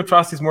 Zero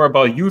trust is more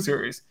about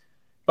users.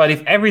 But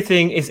if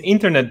everything is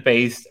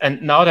internet-based,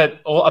 and now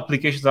that all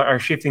applications are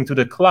shifting to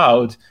the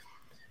cloud,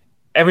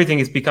 everything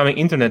is becoming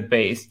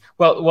internet-based.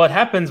 Well, what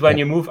happens when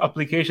you move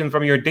applications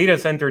from your data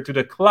center to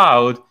the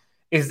cloud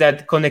is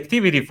that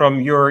connectivity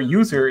from your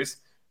users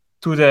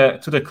to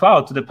the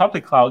cloud, to the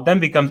public cloud, then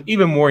becomes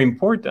even more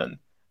important.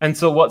 And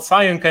so what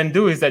Scion can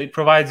do is that it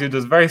provides you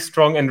those very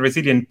strong and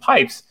resilient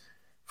pipes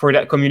for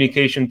that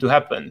communication to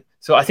happen.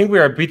 So I think we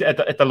are a bit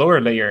at the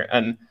lower layer.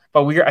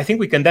 But I think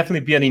we can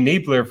definitely be an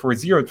enabler for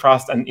zero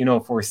trust and,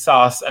 for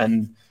SaaS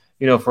and,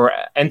 for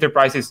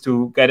enterprises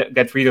to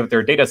get rid of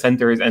their data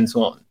centers and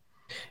so on.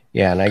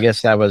 Yeah, and I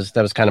guess that was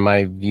kind of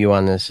my view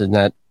on this, is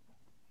that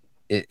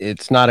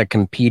it's not a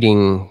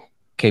competing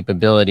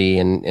capability,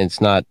 and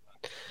it's not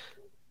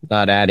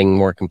adding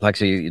more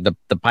complexity.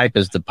 The pipe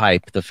is the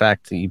pipe. The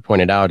fact that you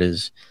pointed out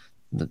is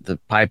the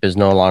pipe is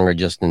no longer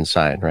just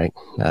inside, right?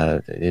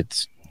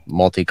 It's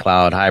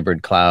multi-cloud,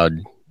 hybrid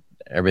cloud.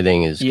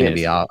 Everything is going to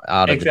be out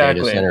of the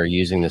data center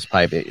using this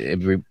pipe.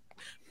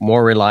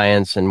 More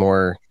reliance and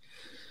more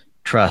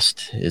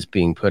trust is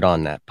being put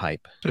on that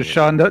pipe. So,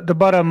 Sean, the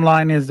bottom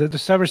line is that the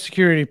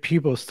cybersecurity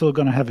people are still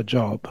going to have a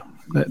job.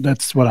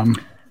 That's what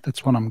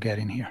I'm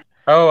getting here.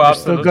 Oh, they're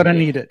absolutely. still going to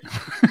need it.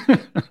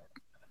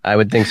 I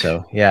would think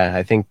so. Yeah,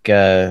 I think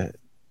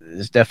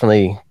there's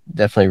definitely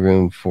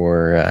room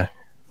for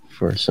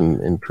some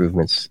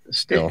improvements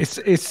still.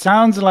 It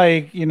sounds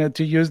like,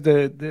 to use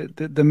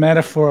the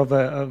metaphor of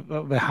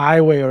a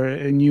highway or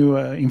a new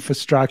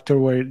infrastructure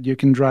where you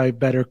can drive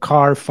better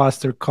car,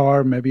 faster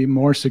car, maybe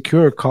more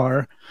secure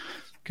car,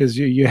 because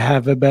you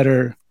have a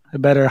better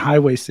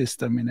highway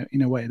system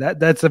in a way.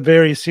 That's a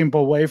very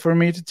simple way for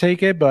me to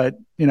take it, but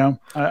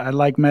I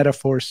like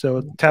metaphors.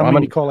 So tell me,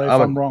 Nicola,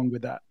 if I'm wrong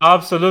with that.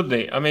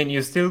 Absolutely. I mean,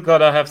 you still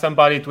gotta have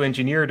somebody to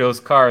engineer those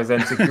cars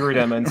and secure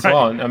them and so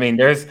on. I mean,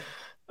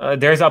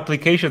 there's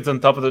applications on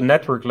top of the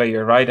network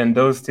layer, right? And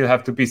those still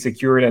have to be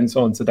secured and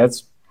so on. So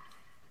that's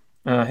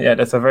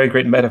a very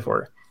great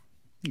metaphor.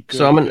 Good,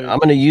 so I'm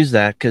gonna use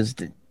that, because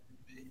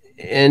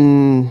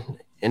in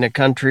a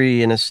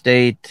country, in a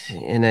state,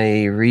 in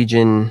a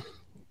region,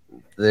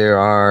 there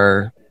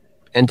are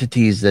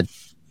entities that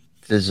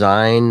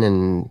design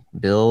and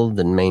build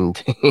and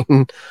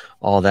maintain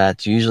all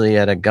that, usually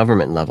at a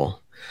government level.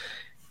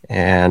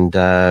 And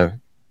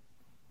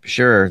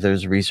sure,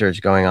 there's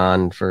research going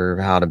on for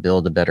how to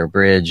build a better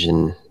bridge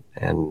and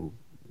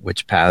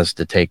which paths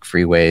to take,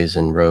 freeways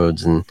and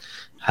roads, and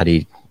how do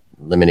you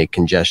eliminate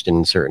congestion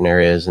in certain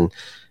areas. And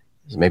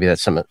maybe that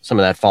some of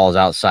that falls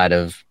outside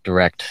of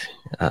direct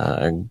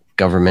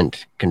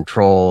government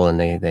control, and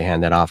they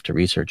hand that off to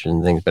researchers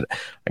and things. But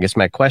I guess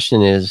my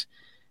question is,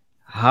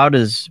 how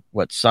does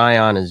what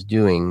Scion is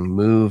doing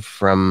move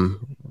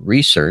from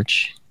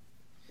research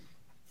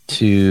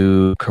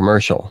to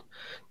commercial?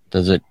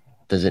 Does it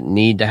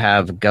need to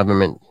have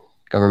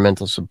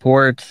governmental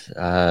support?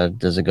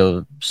 Does it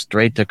go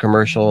straight to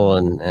commercial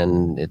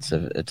and it's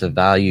a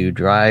value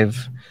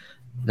drive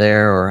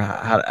there, or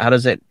how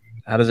does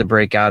it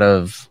break out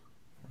of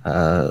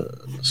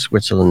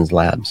Switzerland's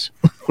labs?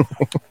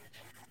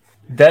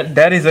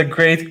 That is a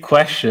great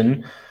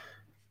question.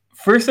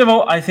 First of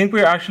all, I think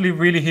we're actually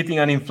really hitting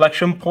an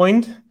inflection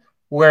point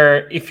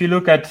where, if you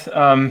look at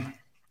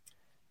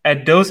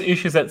those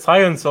issues that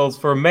Scion solves,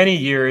 for many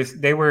years,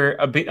 they were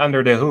a bit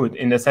under the hood,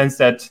 in the sense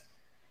that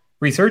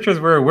researchers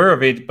were aware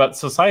of it, but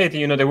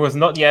society, there was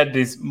not yet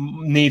this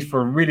need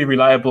for really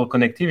reliable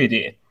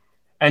connectivity.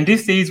 And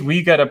these days,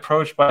 we get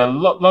approached by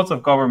lots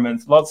of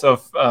governments, lots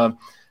of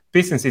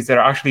businesses that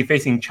are actually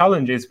facing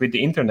challenges with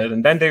the internet.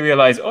 And then they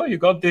realize, oh, you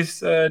got this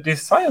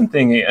Scion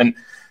thingy, and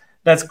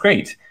that's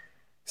great.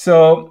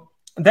 So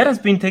that has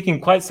been taking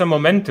quite some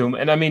momentum.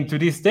 And I mean, to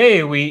this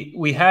day,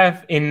 we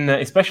have,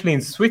 especially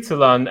in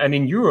Switzerland and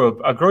in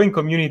Europe, a growing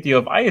community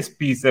of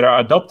ISPs that are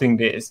adopting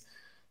this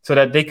so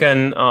that they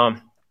can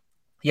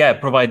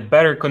provide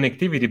better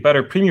connectivity,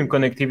 better premium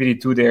connectivity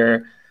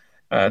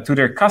to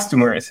their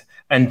customers.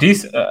 And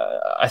this,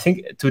 I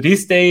think, to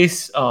these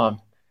days,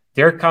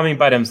 they're coming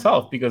by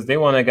themselves because they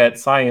want to get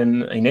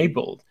Scion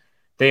enabled.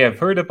 They have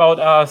heard about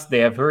us. They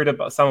have heard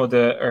about some of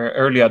the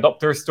early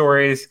adopter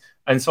stories.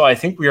 And so I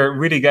think we are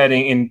really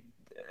getting in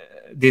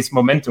this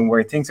momentum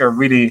where things are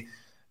really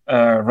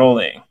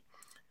rolling.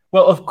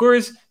 Well, of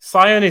course,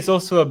 Scion is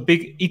also a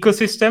big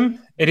ecosystem.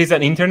 It is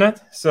an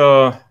internet.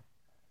 So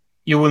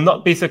you will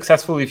not be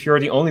successful if you're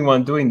the only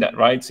one doing that,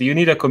 right? So you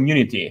need a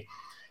community.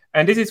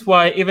 And this is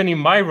why, even in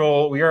my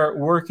role, we are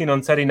working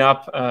on setting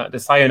up the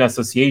Scion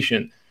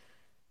Association.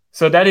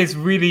 So that is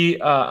really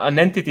an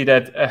entity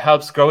that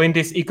helps grow in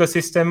this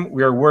ecosystem.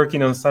 We are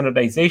working on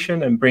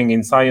standardization and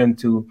bringing Scion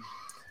to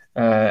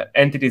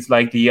entities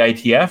like the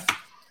IETF.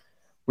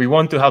 We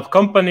want to help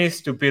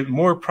companies to build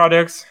more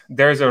products.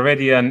 There's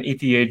already an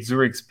ETH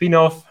Zurich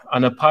spin-off,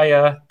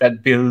 Anapaya,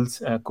 that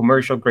builds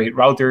commercial-grade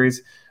routers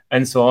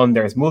and so on.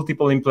 There's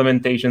multiple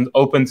implementations,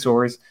 open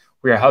source.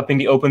 We are helping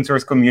the open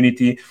source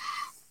community.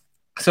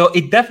 So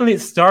it definitely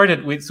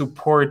started with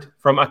support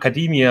from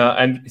academia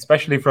and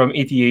especially from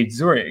ETH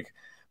Zurich.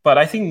 But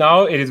I think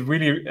now it is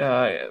really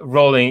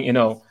rolling,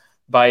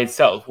 by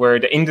itself, where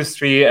the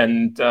industry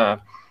and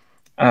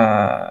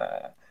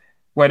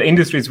where the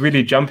industry is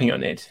really jumping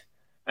on it.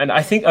 And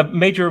I think a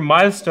major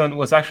milestone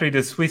was actually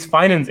the Swiss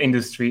finance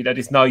industry that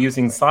is now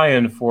using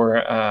Scion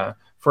for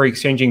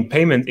exchanging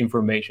payment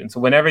information. So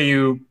whenever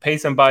you pay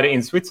somebody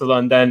in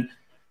Switzerland, then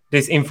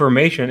this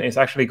information is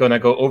actually going to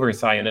go over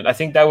Scion. And I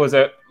think that was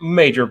a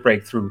major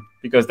breakthrough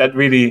because that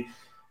really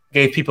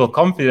gave people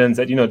confidence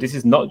that, this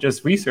is not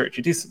just research.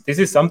 This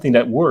is something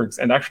that works,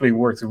 and actually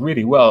works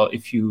really well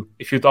if you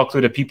talk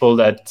to the people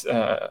that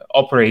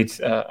operate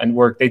and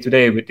work day to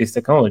day with this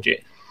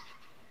technology.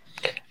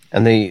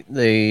 And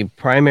the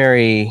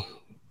primary,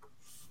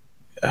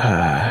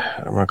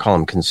 I'm going to call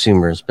them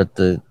consumers, but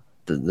the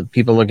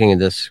people looking at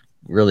this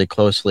really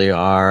closely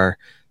are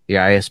the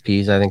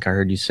ISPs. I think I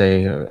heard you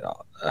say.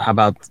 How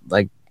about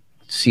like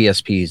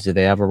CSPs? Do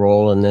they have a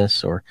role in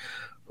this, or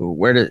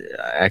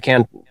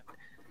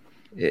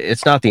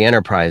it's not the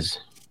enterprise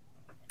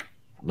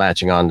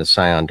latching on to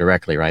Psion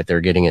directly, right?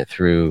 They're getting it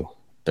through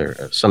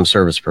some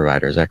service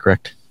provider. Is that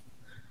correct?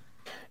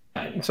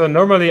 So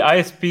normally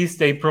ISPs,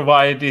 they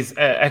provide this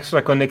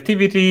extra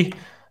connectivity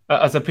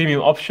as a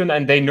premium option,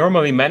 and they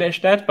normally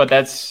manage that, but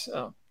that's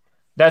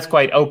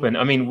quite open.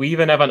 I mean, we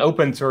even have an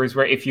open source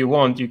where if you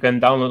want, you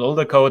can download all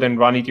the code and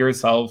run it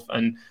yourself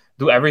and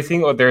do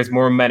everything, or there's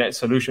more managed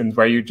solutions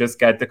where you just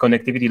get the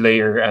connectivity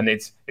layer and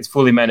it's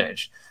fully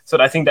managed.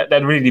 So I think that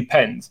really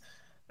depends.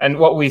 And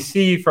what we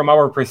see from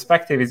our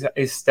perspective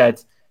is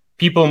that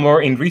people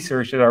more in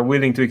research that are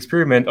willing to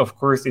experiment, of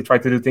course, they try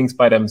to do things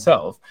by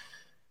themselves.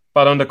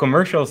 But on the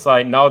commercial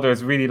side, now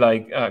there's really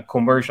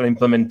commercial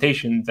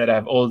implementations that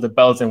have all the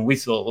bells and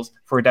whistles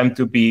for them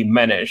to be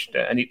managed.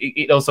 And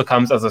it also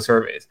comes as a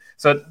service.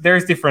 So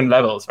there's different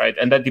levels, right?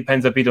 And that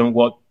depends a bit on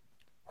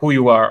who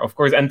you are. Of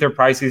course,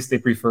 enterprises, they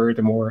prefer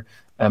the more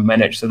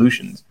managed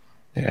solutions.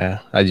 Yeah,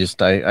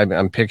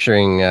 I'm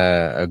picturing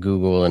a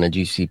Google and a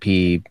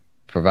GCP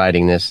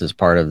providing this as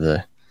part of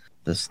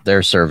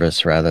their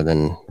service rather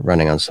than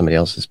running on somebody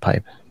else's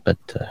pipe. But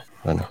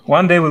I don't know.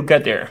 One day we'll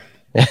get there.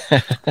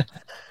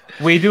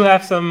 We do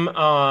have some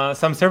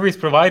service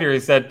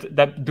providers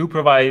that do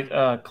provide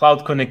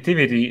cloud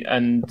connectivity,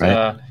 and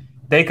right.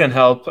 They can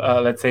help,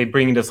 let's say,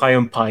 bring the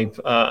Psion pipe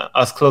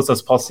as close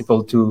as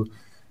possible to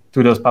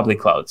those public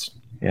clouds.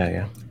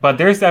 Yeah. But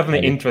there's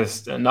definitely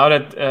interest now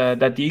that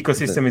the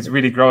ecosystem is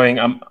really growing.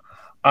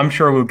 I'm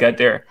sure we'll get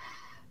there.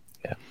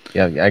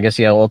 Yeah. I guess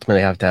you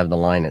ultimately have to have the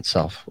line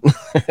itself.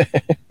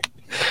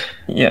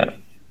 Yeah.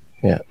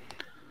 But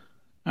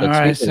all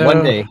right, so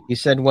one day. You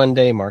said one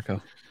day,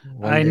 Marco.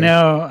 I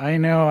know.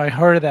 I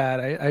heard that.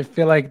 I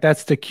feel like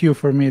that's the cue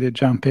for me to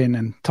jump in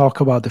and talk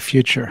about the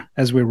future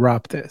as we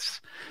wrap this.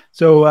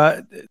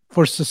 So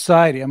for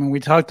society, I mean, we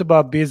talked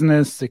about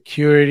business,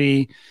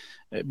 security,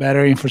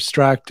 better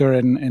infrastructure,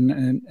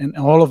 and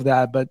all of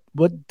that. But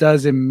what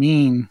does it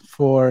mean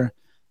for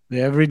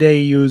the everyday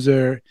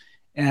user?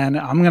 And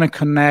I'm going to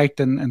connect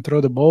and throw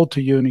the ball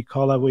to you,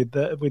 Nicola, with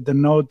the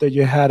note that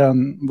you had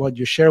on what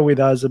you shared with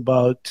us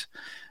about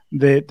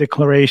the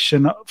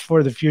Declaration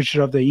for the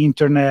Future of the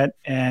Internet,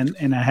 and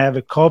I have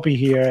a copy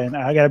here, and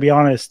I gotta be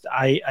honest,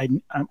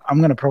 I'm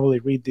gonna probably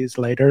read this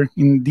later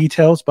in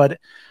details, but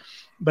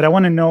I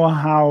want to know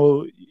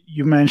how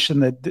you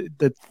mentioned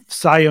that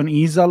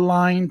Psion is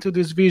aligned to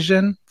this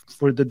vision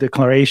for the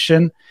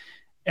Declaration,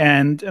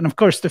 and of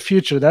course the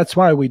future. That's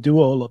why we do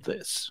all of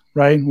this,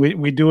 right?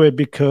 We do it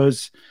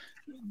because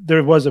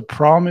there was a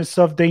promise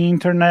of the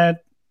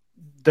Internet.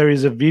 There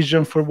is a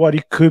vision for what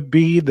it could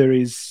be. There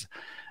is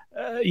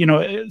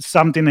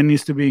something that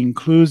needs to be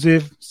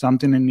inclusive,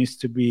 something that needs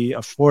to be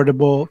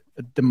affordable,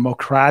 a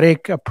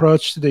democratic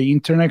approach to the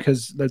internet,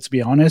 because let's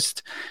be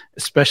honest,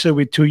 especially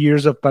with 2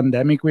 years of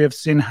pandemic, we have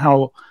seen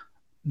how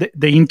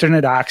the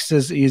internet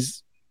access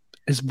is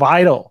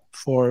vital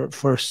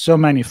for so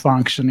many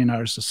functions in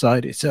our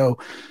society. So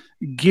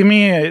give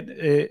me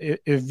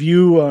a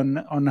view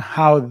on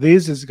how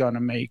this is going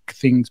to make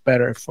things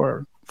better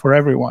for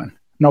everyone.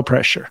 No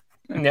pressure.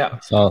 Yeah.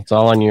 So it's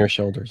all on your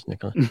shoulders,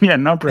 Nicola. Yeah,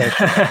 no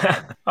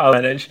pressure. I'll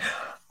manage.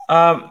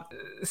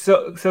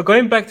 So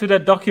going back to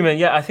that document,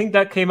 I think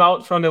that came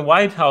out from the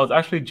White House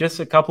actually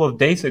just a couple of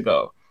days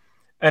ago.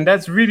 And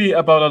that's really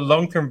about a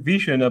long-term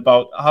vision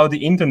about how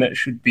the internet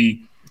should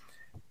be.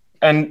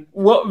 And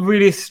what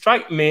really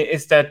struck me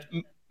is that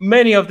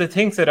many of the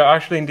things that are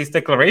actually in this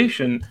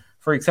declaration,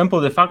 for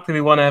example, the fact that we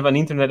want to have an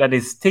internet that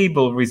is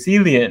stable,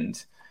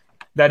 resilient,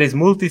 that is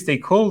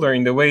multi-stakeholder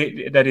in the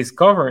way that is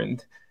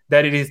governed,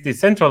 that it is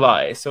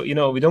decentralized. So,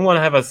 we don't want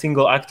to have a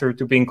single actor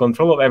to be in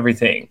control of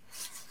everything.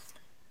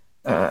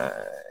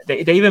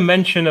 They even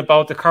mention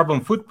about the carbon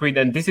footprint,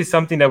 and this is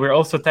something that we're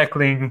also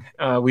tackling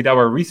with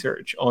our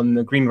research on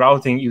the green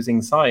routing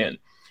using Psion.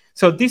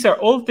 So these are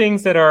all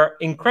things that are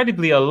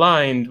incredibly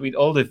aligned with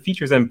all the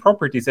features and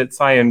properties that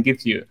Psion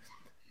gives you.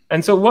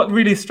 And so what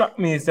really struck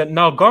me is that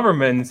now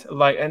governments,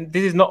 and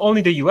this is not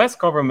only the US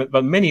government,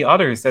 but many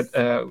others that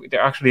they're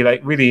actually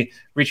really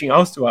reaching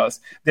out to us.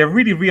 They're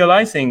really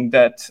realizing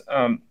that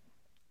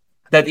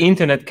that the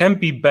internet can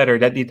be better,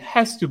 that it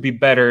has to be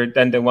better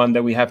than the one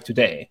that we have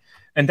today.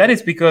 And that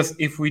is because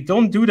if we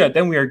don't do that,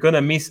 then we are going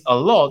to miss a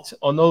lot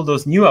on all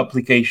those new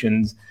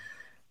applications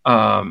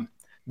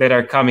that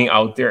are coming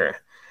out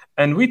there.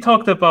 And we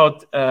talked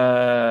about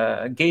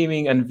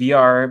gaming and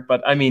VR,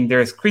 but I mean,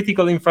 there's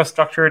critical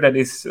infrastructure that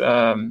is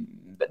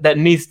that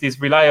needs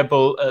this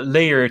reliable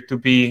layer to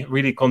be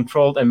really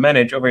controlled and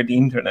managed over the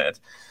internet.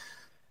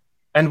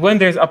 And when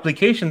there's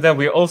applications, then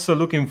we're also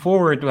looking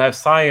forward to have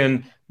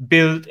Sion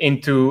built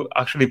into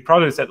actually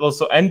products that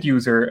also end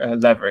user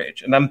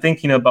leverage. And I'm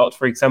thinking about,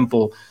 for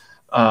example,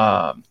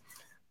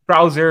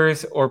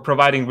 browsers or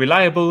providing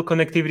reliable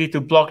connectivity to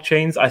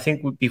blockchains. I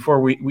think before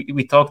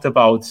we talked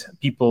about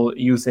people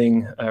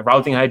using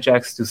routing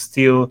hijacks to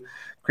steal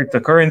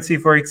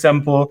cryptocurrency, for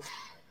example.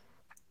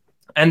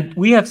 And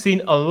we have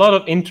seen a lot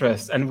of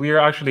interest, and we are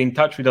actually in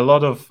touch with a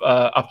lot of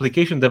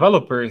application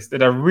developers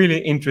that are really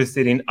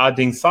interested in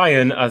adding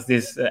Sion as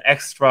this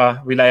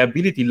extra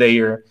reliability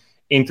layer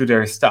into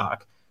their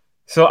stack.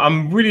 So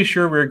I'm really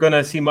sure we're going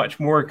to see much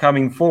more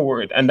coming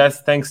forward. And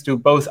that's thanks to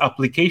both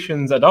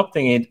applications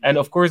adopting it and,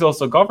 of course,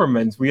 also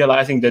governments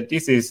realizing that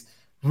this is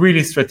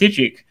really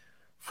strategic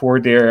for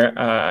their,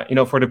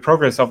 for the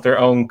progress of their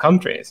own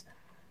countries.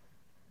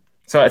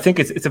 So I think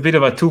it's a bit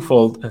of a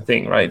twofold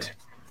thing, right?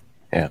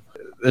 Yeah.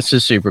 This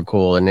is super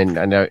cool. And then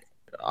I know,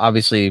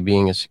 obviously,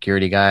 being a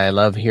security guy, I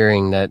love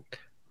hearing that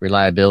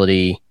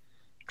reliability,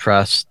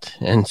 trust,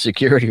 and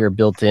security are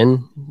built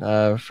in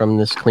from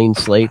this clean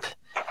slate.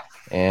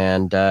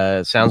 And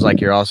it sounds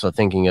like you're also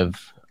thinking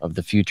of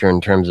the future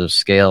in terms of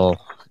scale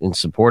in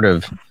support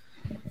of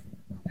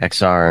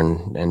XR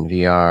and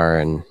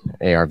VR and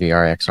AR,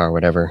 VR, XR,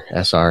 whatever,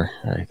 SR.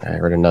 I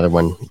heard another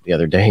one the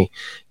other day.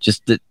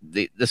 Just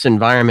this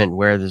environment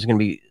where there's going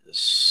to be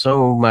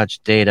so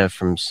much data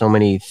from so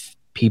many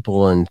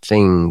people and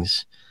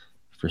things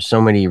for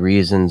so many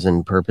reasons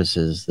and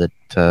purposes that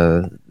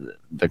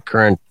the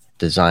current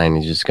design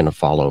is just going to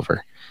fall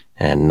over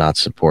and not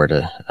support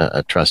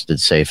a trusted,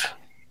 safe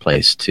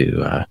place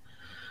to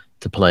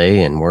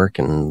play and work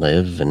and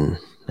live and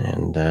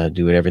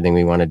do everything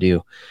we want to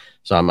do.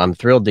 So I'm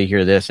thrilled to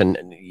hear this.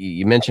 And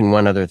you mentioned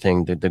one other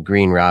thing, the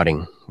green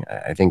routing.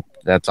 I think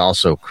that's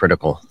also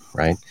critical,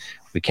 right?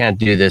 We can't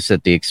do this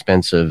at the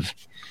expense of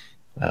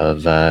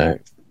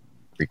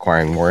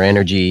requiring more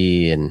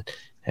energy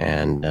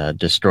and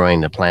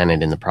destroying the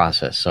planet in the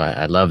process. So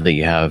I love that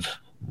you have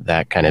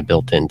that kind of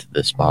built into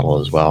this model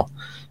as well.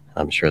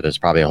 I'm sure there's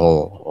probably a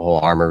whole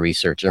armor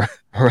research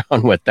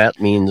around what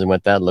that means and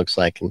what that looks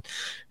like. And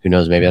who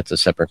knows, maybe that's a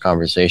separate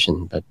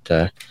conversation.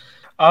 But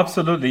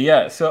absolutely,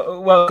 yeah.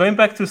 So, well, going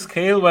back to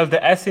scale, well,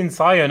 the S in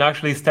Sion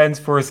actually stands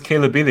for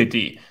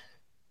scalability.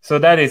 So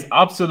that is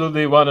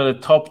absolutely one of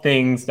the top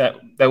things that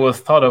was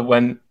thought of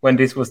when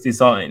this was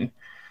designed.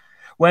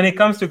 When it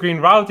comes to green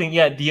routing,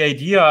 yeah, the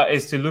idea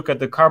is to look at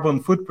the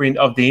carbon footprint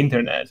of the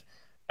internet.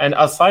 And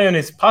as Sion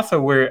is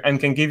path-aware and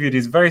can give you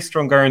these very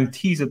strong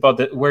guarantees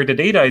about where the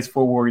data is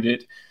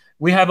forwarded,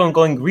 we have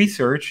ongoing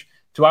research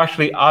to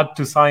actually add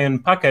to Sion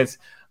packets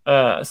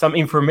some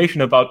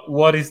information about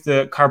what is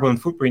the carbon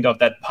footprint of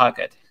that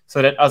packet,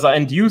 so that as an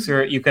end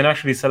user, you can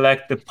actually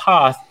select the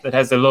path that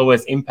has the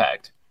lowest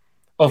impact.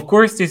 Of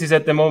course, this is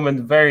at the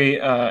moment very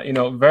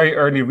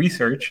early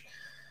research,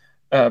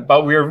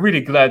 but we are really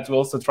glad to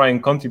also try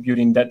and contribute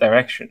in that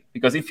direction.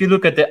 Because if you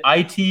look at the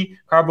IT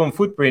carbon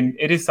footprint,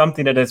 it is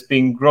something that has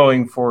been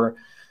growing for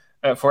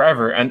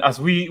forever. And as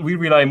we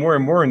rely more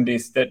and more on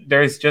this, that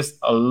there is just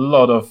a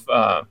lot of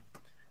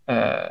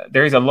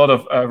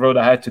road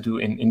ahead to do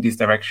in this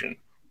direction.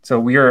 So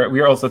we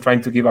are also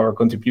trying to give our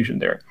contribution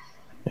there.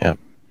 Yeah,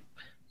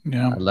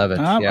 yeah, I love it.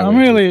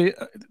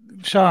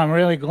 Sean, I'm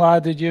really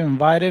glad that you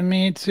invited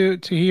me to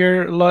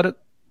hear a lot of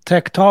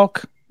tech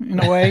talk in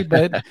a way,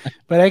 but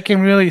I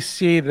can really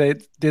see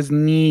that this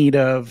need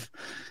of,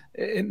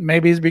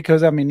 maybe it's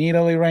because I'm in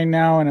Italy right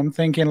now and I'm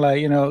thinking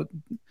like,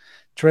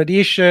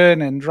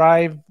 tradition and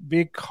drive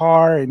big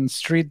car and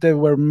street that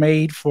were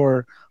made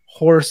for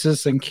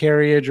horses and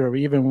carriage or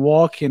even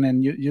walking,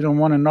 and you don't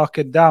want to knock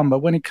it down. But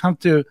when it comes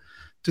to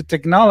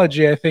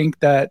technology, I think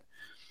that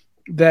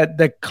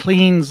the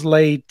clean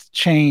slate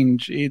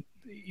change,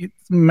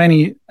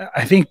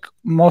 I think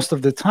most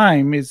of the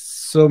time is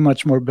so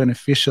much more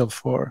beneficial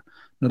for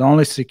not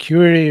only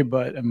security,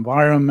 but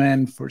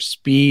environment, for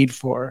speed,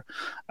 for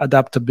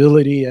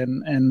adaptability.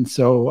 And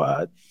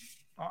so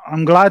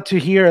I'm glad to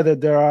hear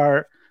that there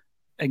are,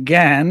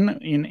 again,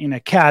 in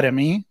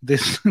Academy,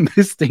 these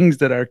things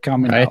that are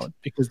coming out,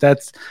 because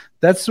that's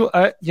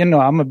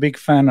I'm a big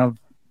fan of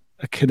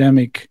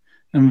academic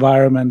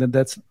environment, and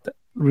that's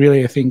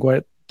really, I think,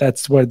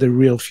 that's where the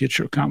real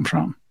future comes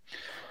from.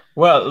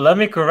 Well, let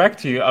me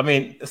correct you. I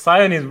mean,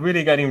 Sion is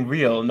really getting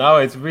real. Now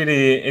it's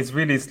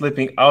really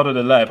slipping out of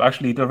the lab.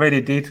 Actually, it already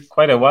did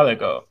quite a while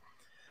ago.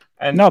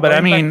 And no, but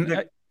I mean,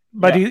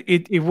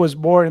 it was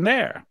born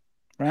there,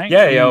 right?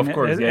 Yeah, of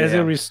course. As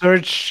a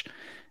research,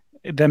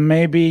 then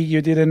maybe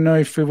you didn't know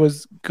if it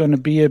was going to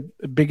be a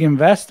big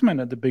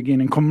investment at the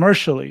beginning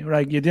commercially,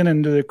 right? You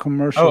didn't do the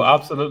commercial. Oh,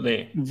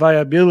 absolutely.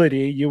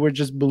 Viability. You were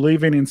just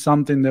believing in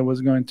something that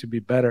was going to be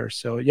better.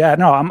 So yeah,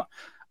 no,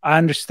 I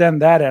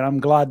understand that, and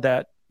I'm glad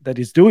that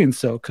he's doing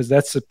so, because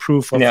that's a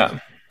proof of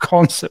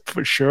concept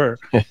for sure.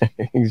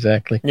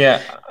 Exactly.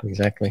 Yeah.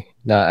 Exactly.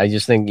 No, I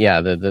just think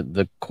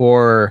the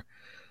core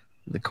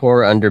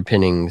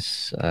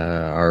underpinnings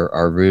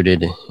are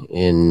rooted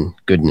in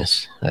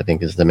goodness, I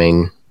think, is the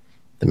main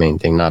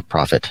thing, not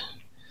profit.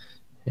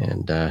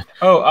 And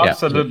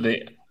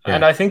absolutely. Yeah.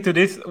 And I think to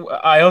this,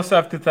 I also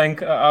have to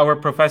thank our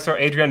professor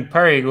Adrian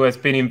Perry, who has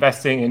been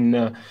investing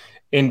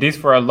in this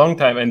for a long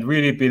time and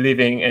really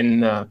believing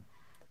in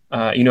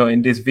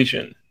in this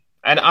vision.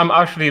 And I'm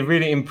actually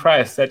really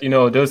impressed that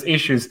those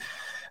issues.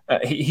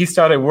 He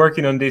started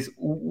working on this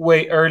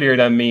way earlier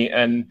than me,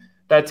 and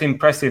that's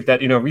impressive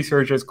that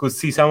researchers could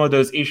see some of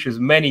those issues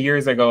many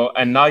years ago,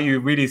 and now you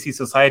really see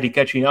society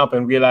catching up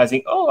and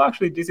realizing, oh,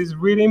 actually, this is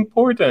really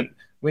important.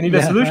 We need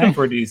a solution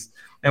for this.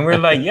 And we're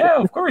like, yeah,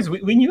 of course,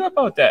 we knew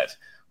about that.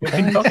 We've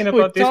been talking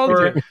about this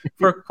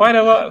for quite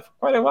a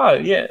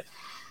while. Yeah.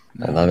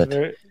 I love it.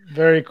 Very,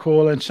 very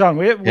cool. And Sean,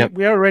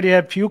 we already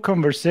had few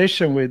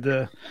conversation with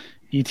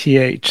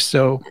ETH,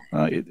 so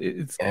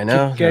it's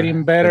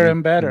getting better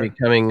and better.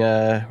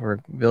 We're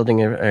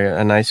building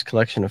a nice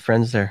collection of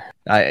friends there.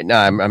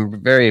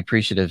 I'm very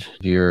appreciative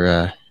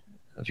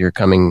of your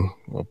coming.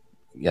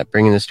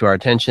 Bringing this to our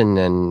attention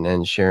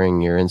and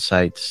sharing your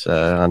insights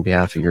on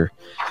behalf of your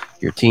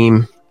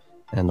team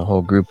and the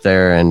whole group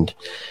there. And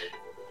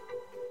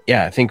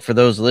I think for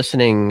those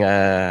listening,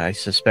 I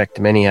suspect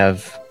many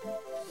have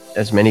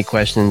as many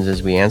questions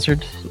as we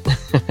answered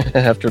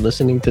after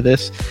listening to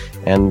this.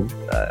 And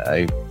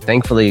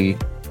thankfully,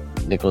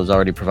 Nicola has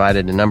already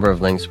provided a number of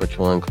links, which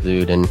we'll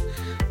include, and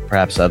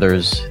perhaps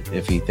others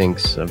if he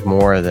thinks of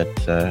more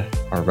that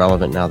are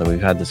relevant now that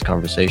we've had this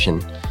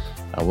conversation.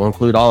 We'll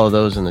include all of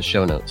those in the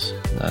show notes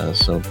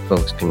so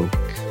folks can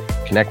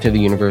connect to the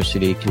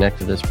university, connect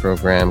to this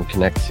program,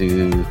 connect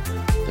to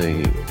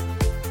the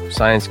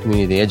science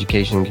community, the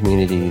education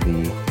community.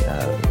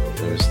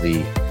 There's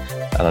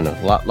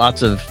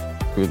lots of,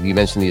 you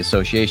mentioned the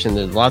association.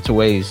 There's lots of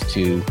ways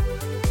to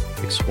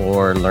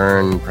explore,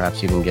 learn,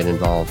 perhaps even get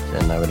involved.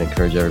 And I would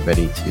encourage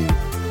everybody to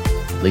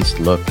at least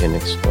look and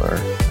explore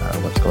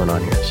what's going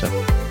on here. So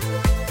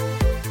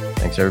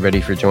thanks everybody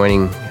for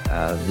joining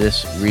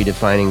this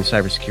Redefining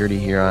Cybersecurity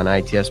here on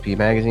ITSP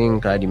Magazine.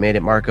 Glad you made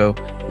it, Marco.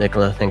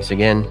 Nicola, thanks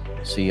again.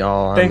 See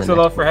y'all. Thanks a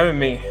lot for having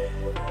me.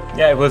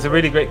 Yeah, it was a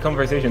really great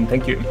conversation.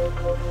 Thank you.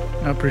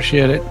 I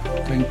appreciate it.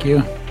 Thank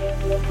you.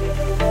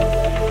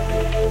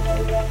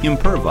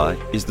 Imperva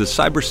is the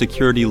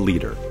cybersecurity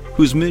leader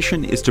whose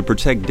mission is to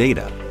protect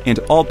data and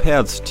all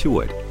paths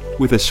to it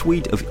with a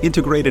suite of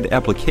integrated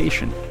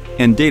application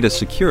and data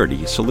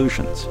security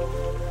solutions.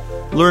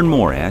 Learn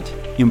more at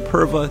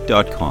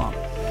imperva.com.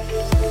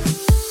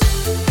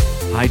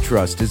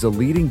 HITRUST is a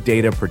leading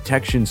data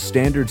protection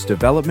standards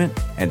development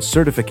and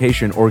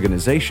certification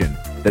organization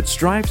that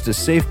strives to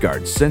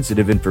safeguard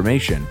sensitive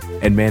information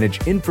and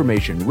manage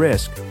information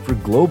risk for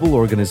global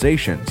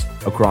organizations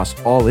across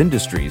all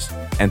industries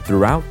and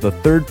throughout the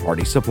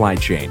third-party supply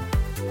chain.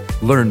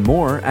 Learn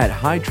more at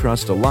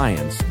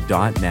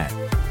hitrustalliance.net.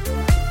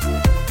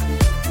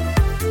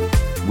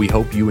 We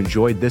hope you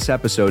enjoyed this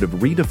episode of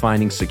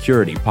Redefining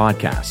Security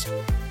podcast.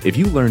 If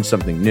you learned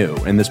something new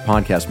and this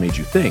podcast made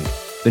you think,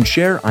 then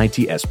share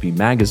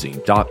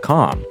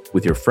itspmagazine.com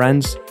with your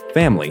friends,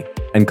 family,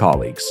 and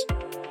colleagues.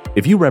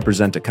 If you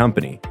represent a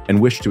company and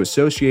wish to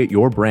associate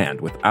your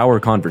brand with our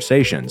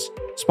conversations,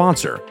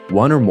 sponsor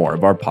one or more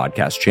of our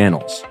podcast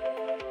channels.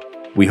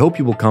 We hope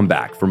you will come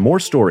back for more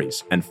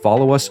stories and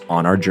follow us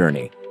on our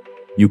journey.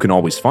 You can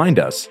always find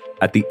us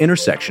at the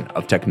intersection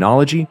of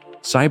technology,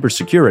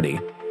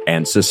 cybersecurity,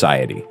 and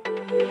society.